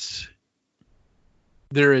that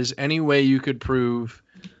there is any way you could prove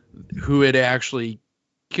who had actually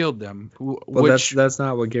killed them. That's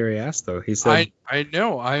not what Gary asked, though. He said, I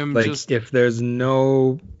know. I am like, just, if it's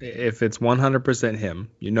 100%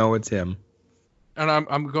 him, you know it's him. And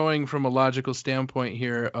I'm going from a logical standpoint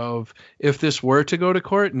here of, if this were to go to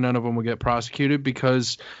court, none of them would get prosecuted,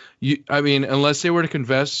 because unless they were to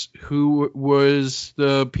confess who was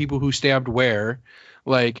the people who stabbed where,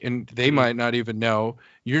 like, and they might not even know,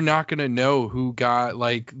 you're not going to know who got,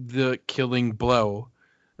 like, the killing blow.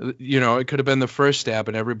 You know, it could have been the first stab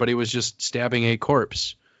and everybody was just stabbing a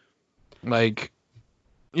corpse. Like,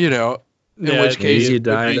 you know, in which case he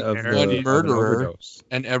died of the murderer, overdose,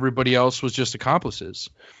 and everybody else was just accomplices.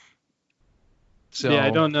 So yeah, I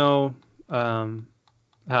don't know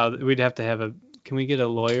how we'd have to have can we get a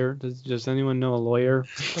lawyer? Does anyone know a lawyer?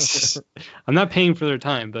 I'm not paying for their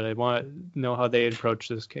time, but I want to know how they approach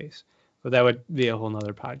this case. But that would be a whole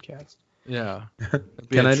nother podcast. Yeah.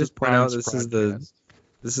 Can I just point out this is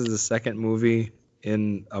the second movie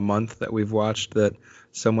in a month that we've watched that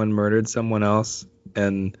someone murdered someone else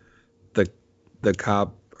and the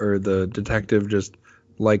cop or the detective just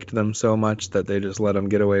liked them so much that they just let them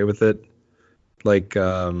get away with it, like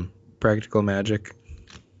Practical Magic.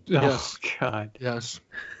 Yes. Oh God. Yes.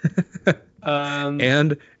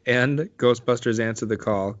 And Ghostbusters Answer the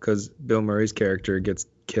Call, because Bill Murray's character gets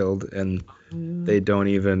killed and they don't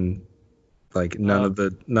even, like, none of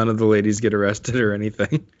the ladies get arrested or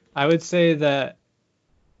anything. I would say that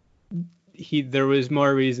there was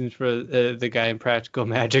more reasons for the guy in Practical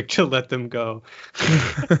Magic to let them go,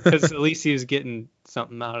 because at least he was getting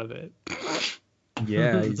something out of it.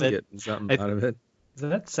 Yeah, he's getting something out of it. Is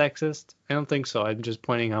that sexist? I don't think so. I'm just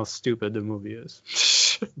pointing how stupid the movie is.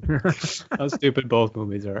 How stupid both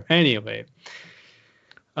movies are. Anyway.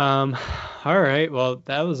 All right. Well,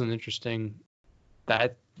 that was an interesting.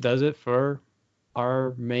 That does it for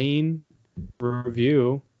our main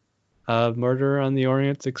review of Murder on the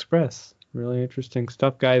Orient Express. Really interesting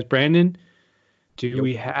stuff, guys. Brandon, do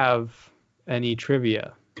we have any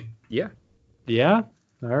trivia? Yeah. Yeah?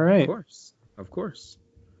 All right. Of course.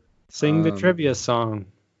 Sing the trivia song.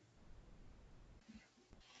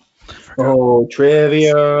 Oh,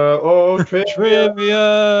 trivia. Oh, trivia.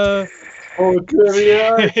 Trivia. Oh,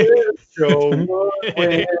 trivia. So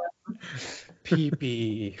much.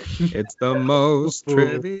 Pee-pee. It's the most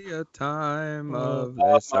trivia time of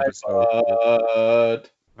this episode.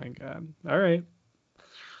 My God. All right.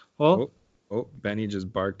 Well. Oh, Benny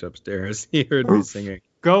just barked upstairs. He heard me singing.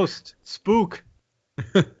 Ghost. Spook.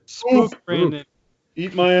 Spook, Brandon.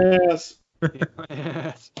 Eat my ass. Eat my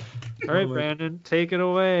ass. All right, Brandon, take it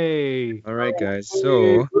away. All right, guys.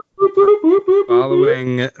 So,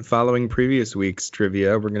 following previous week's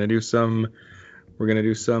trivia, we're gonna do some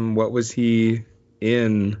what was he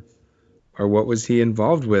in or what was he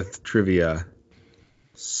involved with trivia.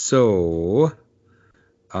 So,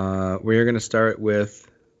 we're gonna start with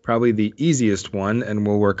probably the easiest one, and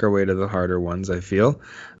we'll work our way to the harder ones. I feel.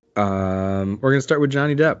 We're gonna start with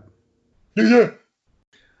Johnny Depp. Yeah.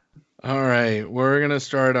 All right, we're going to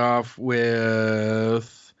start off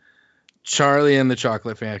with Charlie and the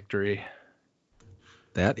Chocolate Factory.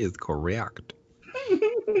 That is correct.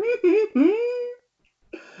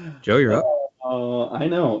 Joe, you're up. I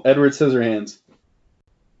know. Edward Scissorhands.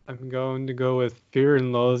 I'm going to go with Fear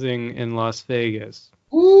and Loathing in Las Vegas.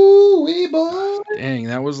 Ooh, wee boy. Dang,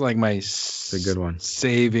 that was like my It's a good one.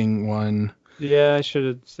 saving one. Yeah, I should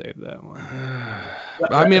have saved that one.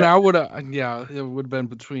 I mean, I would have, yeah, it would have been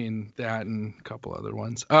between that and a couple other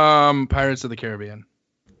ones. Pirates of the Caribbean.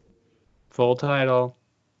 Full title.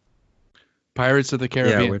 Pirates of the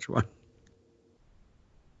Caribbean. Yeah, which one?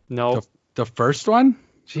 No. The first one?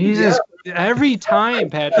 Jesus. Yeah. Every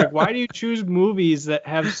time, Patrick, why do you choose movies that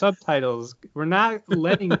have subtitles? We're not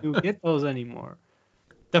letting you get those anymore.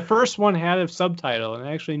 The first one had a subtitle, and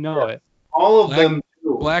I actually know it. All of them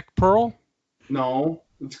do. Black Pearl? No,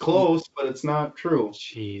 it's close, but it's not true.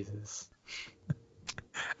 Jesus.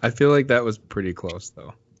 I feel like that was pretty close,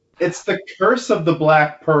 though. It's the Curse of the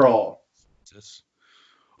Black Pearl.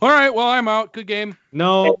 All right, well, I'm out. Good game.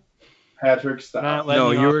 No. Patrick, stop.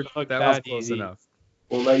 No, you were that was close easy. enough.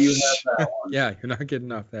 We'll let you have that one. Yeah, you're not getting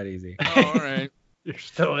off that easy. Oh, all right. You're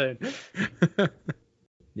still in.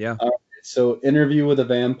 Yeah. So, Interview with a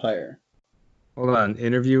Vampire. Hold on.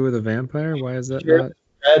 Interview with a Vampire? Why is that Sure. not?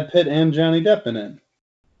 Brad Pitt and Johnny Depp in it.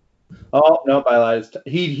 Oh, nope, I lied.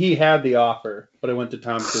 He had the offer, but it went to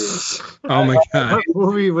Tom Cruise. Oh, my God. What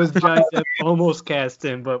movie was Johnny Depp almost cast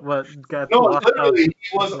in, but what got No, locked out? literally,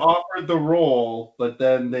 he was offered the role, but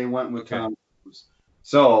then they went with Tom Cruise.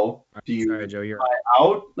 So, do you Sorry, Joe, you're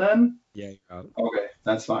out then? Yeah, you're out. Okay,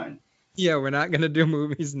 that's fine. Yeah, we're not going to do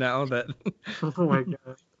movies now that Oh, my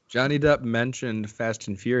God. Johnny Depp mentioned Fast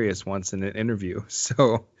and Furious once in an interview.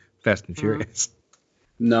 So, Fast and Furious.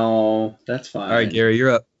 No, that's fine. All right, Gary,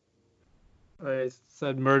 you're up. I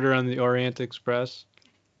said Murder on the Orient Express.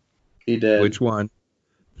 He did. Which one?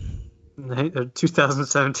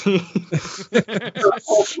 2017.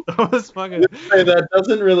 That was fucking... That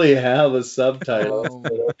doesn't really have a subtitle, so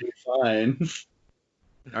it'll be fine.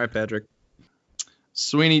 All right, Patrick.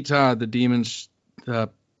 Sweeney Todd, the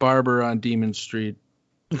barber on Demon Street.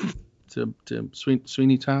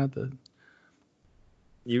 Sweeney Todd, the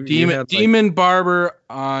demon barber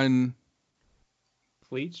on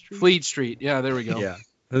Fleet Street? Fleet Street. Yeah, there we go. Yeah.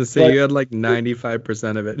 So you had like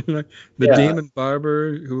 95% of it. The demon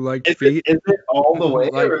barber who liked feet. Is it all the way,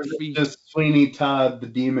 Like or is feet. it just Sweeney Todd, the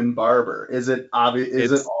demon barber? Is it obvious?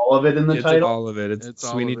 Is it all of it in the It's title? all of it. It's It's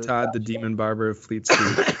all Sweeney of it. Todd, the demon barber of Fleet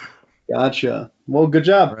Street. Gotcha. Well, good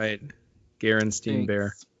job. Right. Garenstein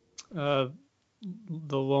Bear. The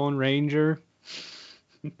Lone Ranger.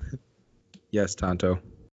 Yes, Tonto.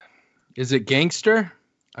 Is it gangster?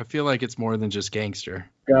 I feel like it's more than just gangster.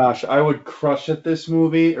 Gosh, I would crush at this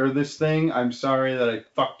movie or this thing. I'm sorry that I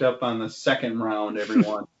fucked up on the second round,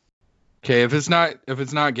 everyone. Okay, if it's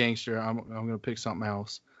not gangster, I'm gonna pick something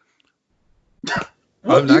else.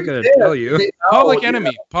 I'm not gonna tell you. Public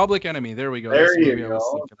Enemy. Public Enemy. There we go. There That's the you movie I was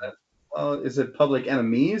go. thinking of. Well, is it Public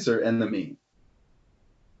Enemies or Enemy?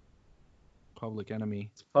 Public Enemy.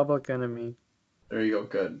 It's Public Enemy. There you go.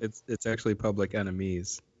 Good. It's actually Public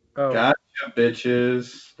Enemies. Oh, Gotcha,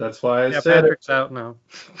 bitches. That's why I said Patrick's out now.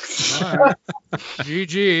 All right.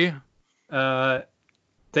 GG.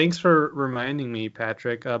 Thanks for reminding me,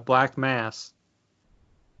 Patrick. Black Mass.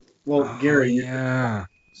 it. Well, Gary, Yeah.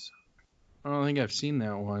 I don't think I've seen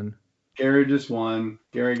that one. Gary just won.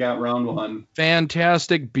 Gary got round one.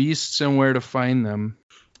 Fantastic Beasts and Where to Find Them.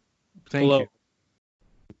 Thank Blow. you.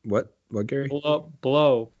 What, Gary? Blow.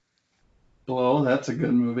 Blow, that's a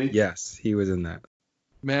good movie. Yes, he was in that.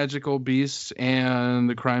 Magical Beasts and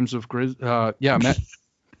the Crimes of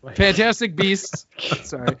Fantastic Beasts.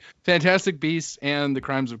 Sorry. Fantastic Beasts and the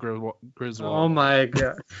Crimes of Griswold. Oh my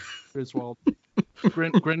God. Griswold.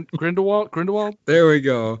 Grindelwald? There we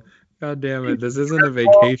go. God damn it. This isn't a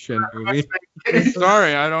vacation movie.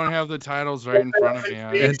 Sorry, I don't have the titles right in front of me.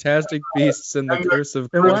 Fantastic Beasts and the Curse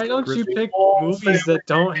of Then why don't you Griffith. pick movies that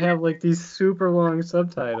don't have like these super long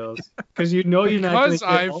subtitles? Because you know you're not going to Because get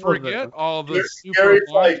I all of forget them. all the super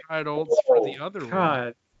long titles for the other one.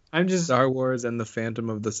 God, I'm just Star Wars and the Phantom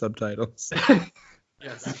of the Subtitles.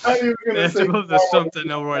 Yes. Phantom of the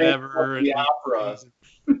something or whatever. The opera.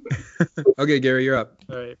 Okay, Gary, you're up.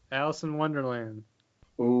 All right, Alice in Wonderland.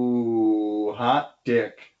 Ooh, hot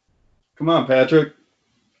dick. Come on, Patrick.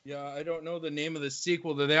 Yeah, I don't know the name of the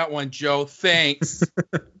sequel to that one, Joe. Thanks.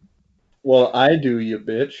 Well, I do, you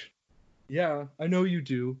bitch. Yeah, I know you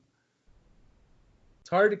do.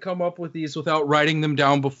 It's hard to come up with these without writing them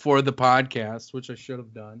down before the podcast, which I should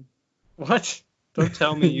have done. What? Don't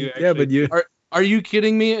tell me you actually... Yeah, but you... Are you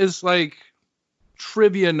kidding me? It's like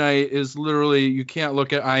trivia night is literally, you can't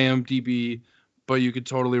look at IMDb, but you could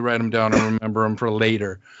totally write them down and remember them for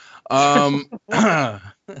later. No,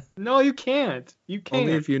 you can't. You can't.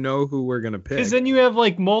 Only if you know who we're going to pick. Because then you have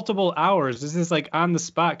like multiple hours. This is like on the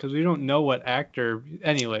spot because we don't know what actor.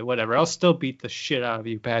 Anyway, whatever. I'll still beat the shit out of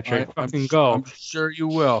you, Patrick. Fucking go. I'm sure you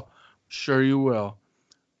will. Sure you will.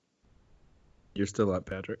 You're still up,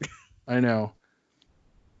 Patrick. I know.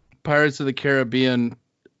 Pirates of the Caribbean,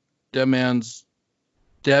 Dead Men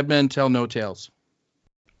Tell No Tales.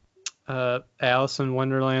 Alice in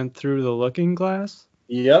Wonderland Through the Looking Glass.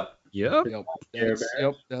 Yep.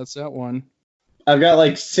 That's that one. I've got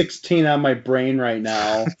like 16 on my brain right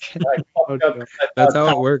now. That's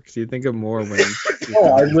how it works. You think of more when...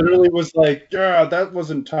 Oh, I literally was like, yeah, that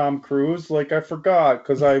wasn't Tom Cruise. Like, I forgot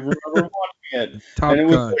because I remember watching it. Top and it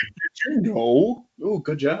was Gun. like, did you know? Oh,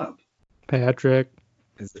 good job. Patrick.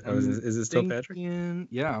 Is it still Patrick?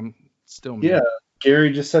 Yeah, I'm still me. Yeah,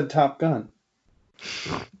 Gary just said Top Gun.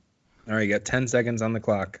 All right, you got 10 seconds on the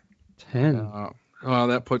clock. 10. Well,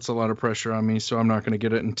 that puts a lot of pressure on me, so I'm not going to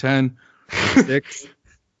get it in 10. 6.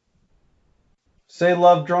 Say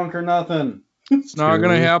Love Drunk or Nothing. It's not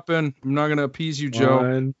going to happen. I'm not going to appease you,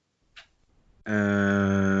 Joe.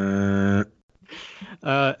 1.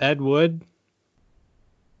 Ed Wood.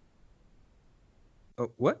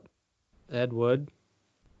 Oh, what? Ed Wood.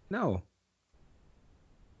 No.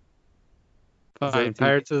 Fine.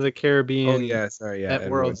 Pirates of the Caribbean. Oh, yeah, sorry. Yeah, At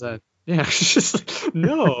World's End. Yeah, it's just like,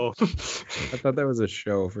 no. I thought that was a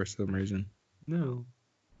show for some reason. No.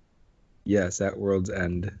 Yes, At World's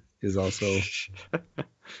End is also...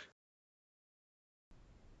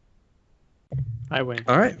 I win.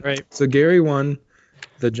 All right. Right. So Gary won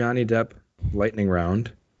the Johnny Depp lightning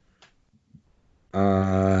round.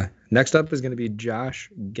 Next up is going to be Josh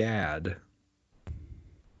Gad.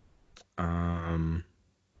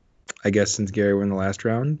 I guess since Gary won the last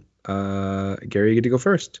round, Gary, you get to go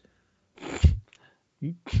first.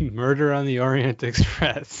 Murder on the Orient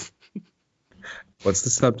Express. What's the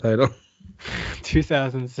subtitle?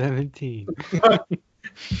 2017.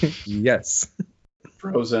 Yes.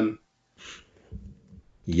 Frozen.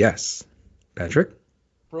 Yes. Patrick?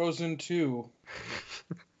 Frozen 2.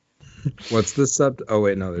 What's the sub? Oh,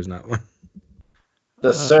 wait, no, there's not one.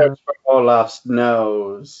 The Search for Olaf's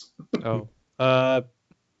Nose.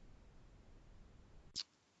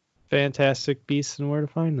 Fantastic Beasts and Where to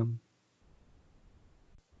Find Them.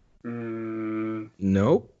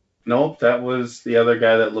 Nope. Nope, that was the other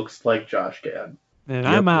guy that looks like Josh Gad. And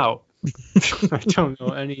I'm out. I don't know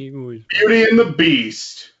any movies. Beauty and the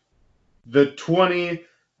Beast. The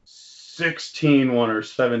 2016 one or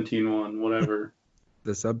 17 one, whatever.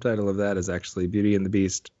 The subtitle of that is actually Beauty and the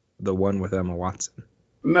Beast, the one with Emma Watson.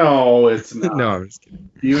 No, it's not. No, I'm just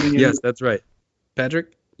kidding. Beauty Yes, that's right.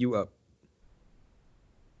 Patrick, you up.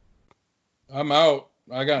 I'm out.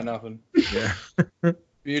 I got nothing. Yeah.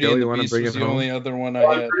 Beauty Joe, and you the wanna Beast bring was it the home? only other one I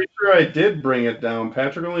I'm had. pretty sure I did bring it down.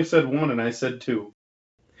 Patrick only said 1 and I said 2.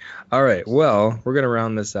 All right. Well, we're going to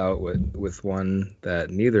round this out with one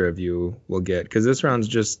that neither of you will get, because this round's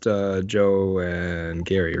just Joe and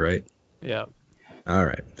Gary, right? Yeah. All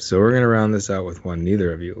right. So we're going to round this out with one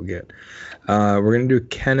neither of you will get. We're going to do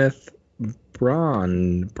Kenneth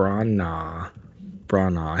Branagh.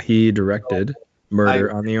 He directed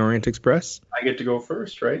Murder on the Orient Express. I get to go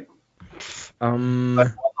first, right? I Um,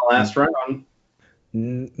 won the last round.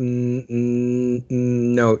 No,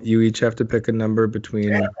 you each have to pick a number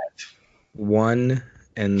between 1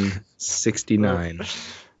 and 69.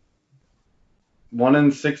 1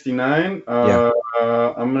 and 69? Yeah.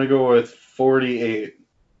 I'm going to go with 48.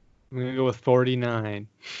 I'm going to go with 49.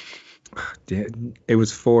 It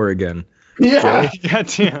was 4 again. Yeah.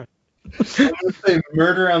 Goddamn. I'm going to say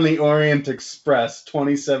Murder on the Orient Express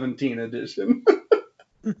 2017 edition.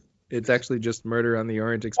 It's actually just Murder on the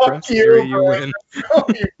Orient Express. Fuck you, Gary, you bro. win. Oh,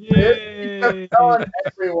 you Yay. keep telling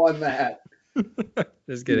everyone that.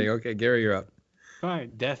 Just kidding. Okay, Gary, you're up.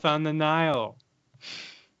 Fine. Death on the Nile.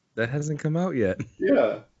 That hasn't come out yet.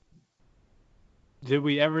 Yeah. Did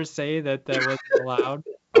we ever say that wasn't allowed?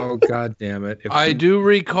 Oh, God damn it. I do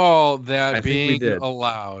recall that I think we being did.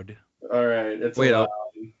 allowed. All right. It's Wait, allowed.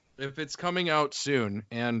 If it's coming out soon,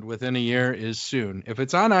 and within a year is soon. If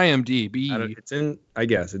it's on IMDb, I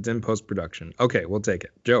guess it's in post-production. Okay, we'll take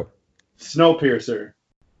it. Joe. Snowpiercer.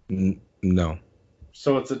 No.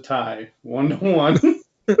 So it's a tie. 1-1.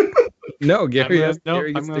 No, Gary. I'm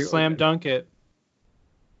going to slam dunk it.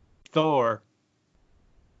 Thor.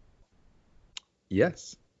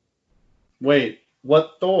 Yes. Wait,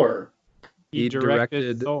 what Thor? He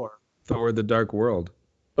directed Thor. Thor: The Dark World.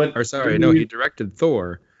 But he directed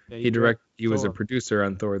Thor. Yeah, He was a producer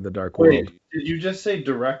on Thor: The Dark World. Wait, did you just say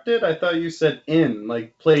directed? I thought you said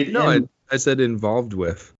played in. No, I said involved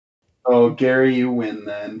with. Oh, Gary, you win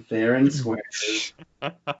then. Fair and square. All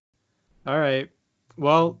right.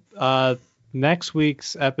 Well, next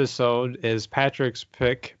week's episode is Patrick's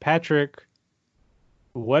pick. Patrick,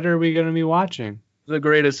 what are we going to be watching? the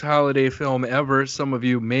greatest holiday film ever. Some of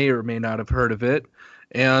you may or may not have heard of it.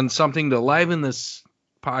 And something to liven this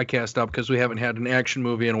podcast up, because we haven't had an action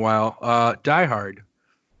movie in a while, Die Hard.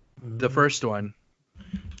 The first one.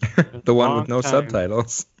 The one with no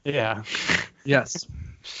subtitles. Yeah. Yes.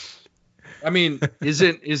 I mean,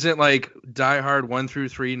 isn't like Die Hard 1 through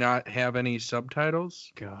 3 not have any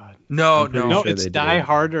subtitles? God. No, sure it's Die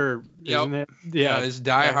Harder, isn't it? Yeah, it's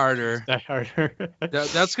Die Harder. Die Harder.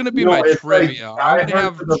 That's gonna be my trivia. Like I'm gonna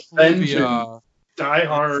have trivia. Die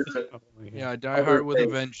Hard. Yeah, Die Hard with a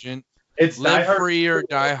Vengeance. It's Live Free or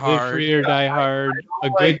Die Hard. Live Free or Die Hard. A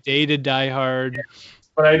Good Day to Die Hard.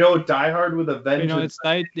 But I know Die Hard with a Vengeance. You know, it's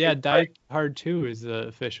Die Hard 2 is the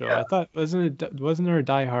official. Yeah. I thought wasn't there a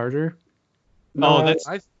Die Harder? No,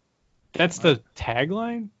 that's the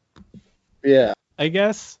tagline? Yeah. I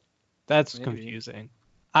guess. That's Maybe. confusing.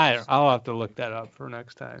 I'll have to look that up for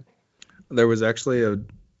next time. There was actually a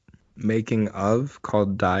making of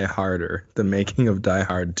called Die Harder, the making of Die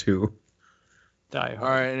Hard 2. Die Hard. All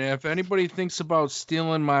right, and if anybody thinks about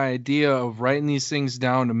stealing my idea of writing these things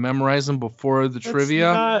down to memorize them before the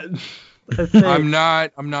trivia, I'm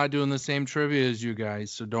not doing the same trivia as you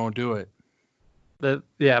guys, so don't do it.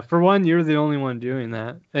 For one, you're the only one doing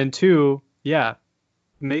that, and two,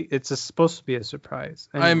 it's supposed to be a surprise.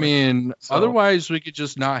 Anyway, I mean, otherwise we could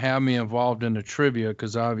just not have me involved in the trivia,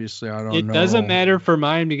 because obviously I don't know. It doesn't matter for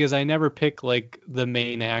mine because I never pick like the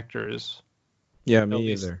main actors. Yeah,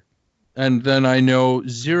 me either. And then I know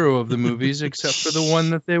zero of the movies except for the one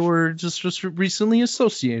that they were just recently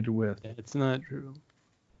associated with. It's not true.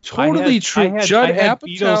 Totally true. Judd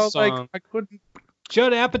Apatow, I couldn't.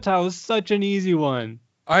 Judd Apatow is such an easy one.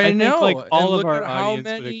 I know. Think, like, all and of our audience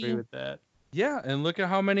would agree with that. Yeah, and look at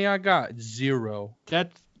how many I got. 0.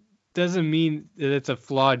 That doesn't mean that it's a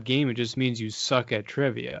flawed game. It just means you suck at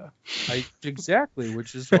trivia. Exactly,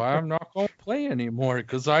 which is why I'm not going to play anymore,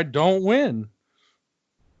 because I don't win.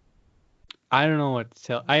 I don't know what to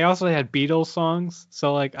tell. I also had Beatles songs,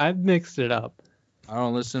 so like I've mixed it up. I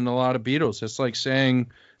don't listen to a lot of Beatles. It's like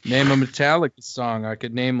saying name a Metallica song. I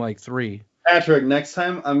could name like 3. Patrick, next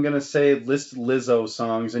time I'm going to say list Lizzo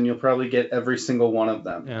songs, and you'll probably get every single one of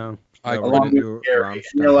them. Yeah. I couldn't do Rammstein.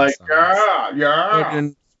 You're like, yeah.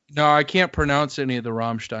 No, I can't pronounce any of the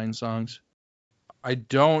Rammstein songs. I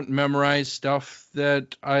don't memorize stuff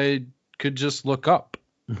that I could just look up.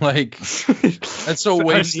 Like, that's a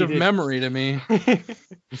waste of memory to me.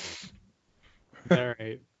 All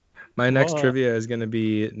right. My next trivia is going to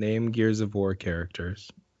be name Gears of War characters.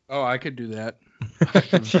 Oh, I could do that. I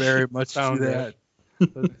could very much do that.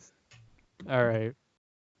 All right.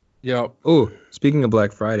 Yep. Oh, speaking of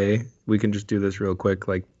Black Friday, we can just do this real quick,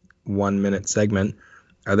 like 1 minute segment.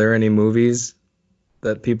 Are there any movies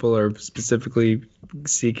that people are specifically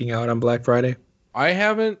seeking out on Black Friday? I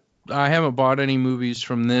haven't bought any movies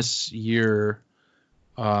from this year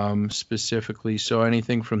specifically, so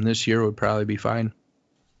anything from this year would probably be fine.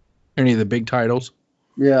 Any of the big titles?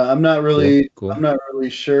 Yeah, I'm not really Cool. I'm not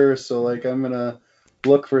really sure, so like I'm going to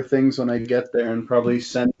look for things when I get there and probably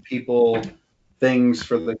send people things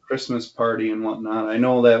for the Christmas party and whatnot. I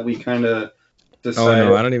know that we kind of decided. Oh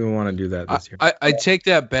no, I don't even want to do that this year. I take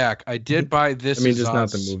that back. I did buy This I mean, Is just Us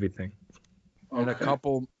not the movie thing. and a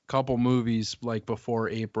couple movies like before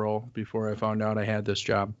April, before I found out I had this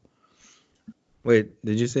job. Wait,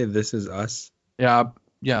 did you say This Is Us? Yeah.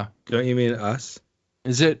 Don't you mean Us?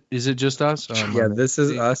 Is it just us? Yeah, This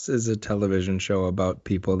Is Us is a television show about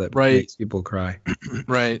people that makes people cry.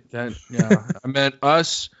 Right. I meant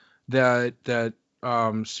us that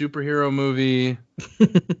superhero movie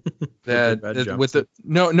that with the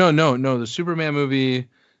the Superman movie,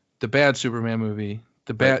 the bad Superman movie,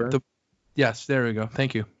 yes, there we go.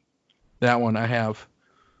 Thank you. That one I have.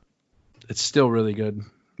 It's still really good.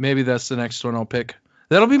 Maybe that's the next one I'll pick.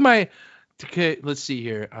 That'll be my. Okay, let's see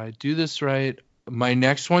here. I do this right. My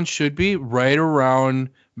next one should be right around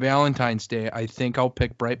Valentine's Day. I think I'll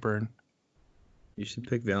pick Brightburn. You should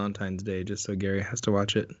pick Valentine's Day just so Gary has to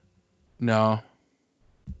watch it. No.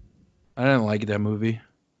 I didn't like that movie.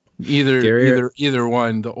 Either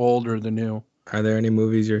one, the old or the new. Are there any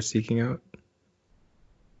movies you're seeking out?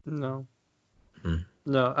 No.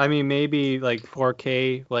 No, I mean maybe like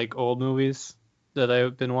 4K, like old movies that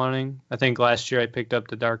I've been wanting. I think last year I picked up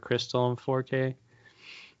The Dark Crystal in 4K.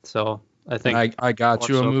 So I think I got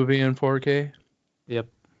you a movie in 4K. Yep.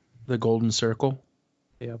 The Golden Circle.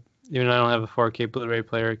 Yep. Even though I don't have a 4K Blu-ray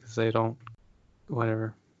player because they don't.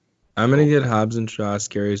 Whatever. I'm gonna get Hobbs and Shaw,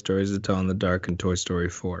 Scary Stories to Tell in the Dark, and Toy Story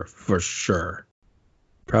 4 for sure.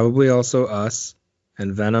 Probably also Us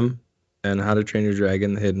and Venom and How to Train Your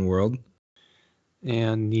Dragon: The Hidden World.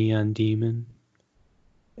 And Neon Demon.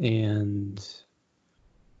 And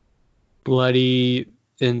Bloody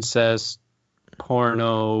Incest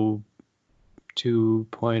Porno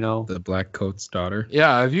 2.0. The Black Coat's Daughter.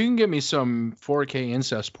 Yeah, if you can get me some 4K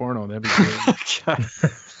incest porno, that'd be great.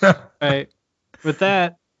 All right. With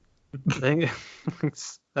that,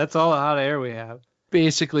 that's all the hot air we have.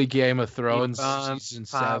 Basically Game of Thrones season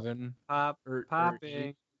 7.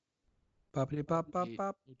 Popping. Poppity pop pop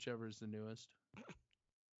pop. Whichever is the newest.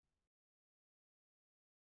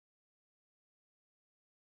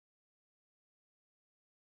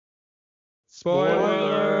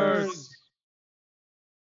 Spoilers!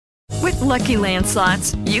 With Lucky Land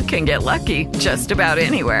Slots, you can get lucky just about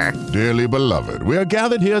anywhere. Dearly beloved, we are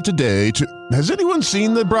gathered here today to... Has anyone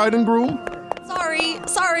seen the bride and groom?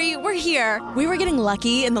 Sorry, we're here. We were getting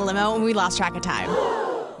lucky in the limo and we lost track of time.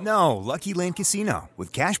 No, Lucky Land Casino,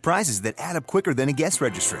 with cash prizes that add up quicker than a guest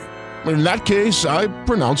registry. In that case, I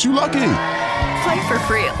pronounce you lucky. Play for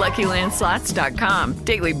free at LuckyLandSlots.com.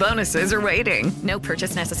 Daily bonuses are waiting. No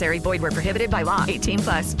purchase necessary. Void where prohibited by law.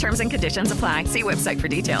 18+. Terms and conditions apply. See website for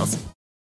details.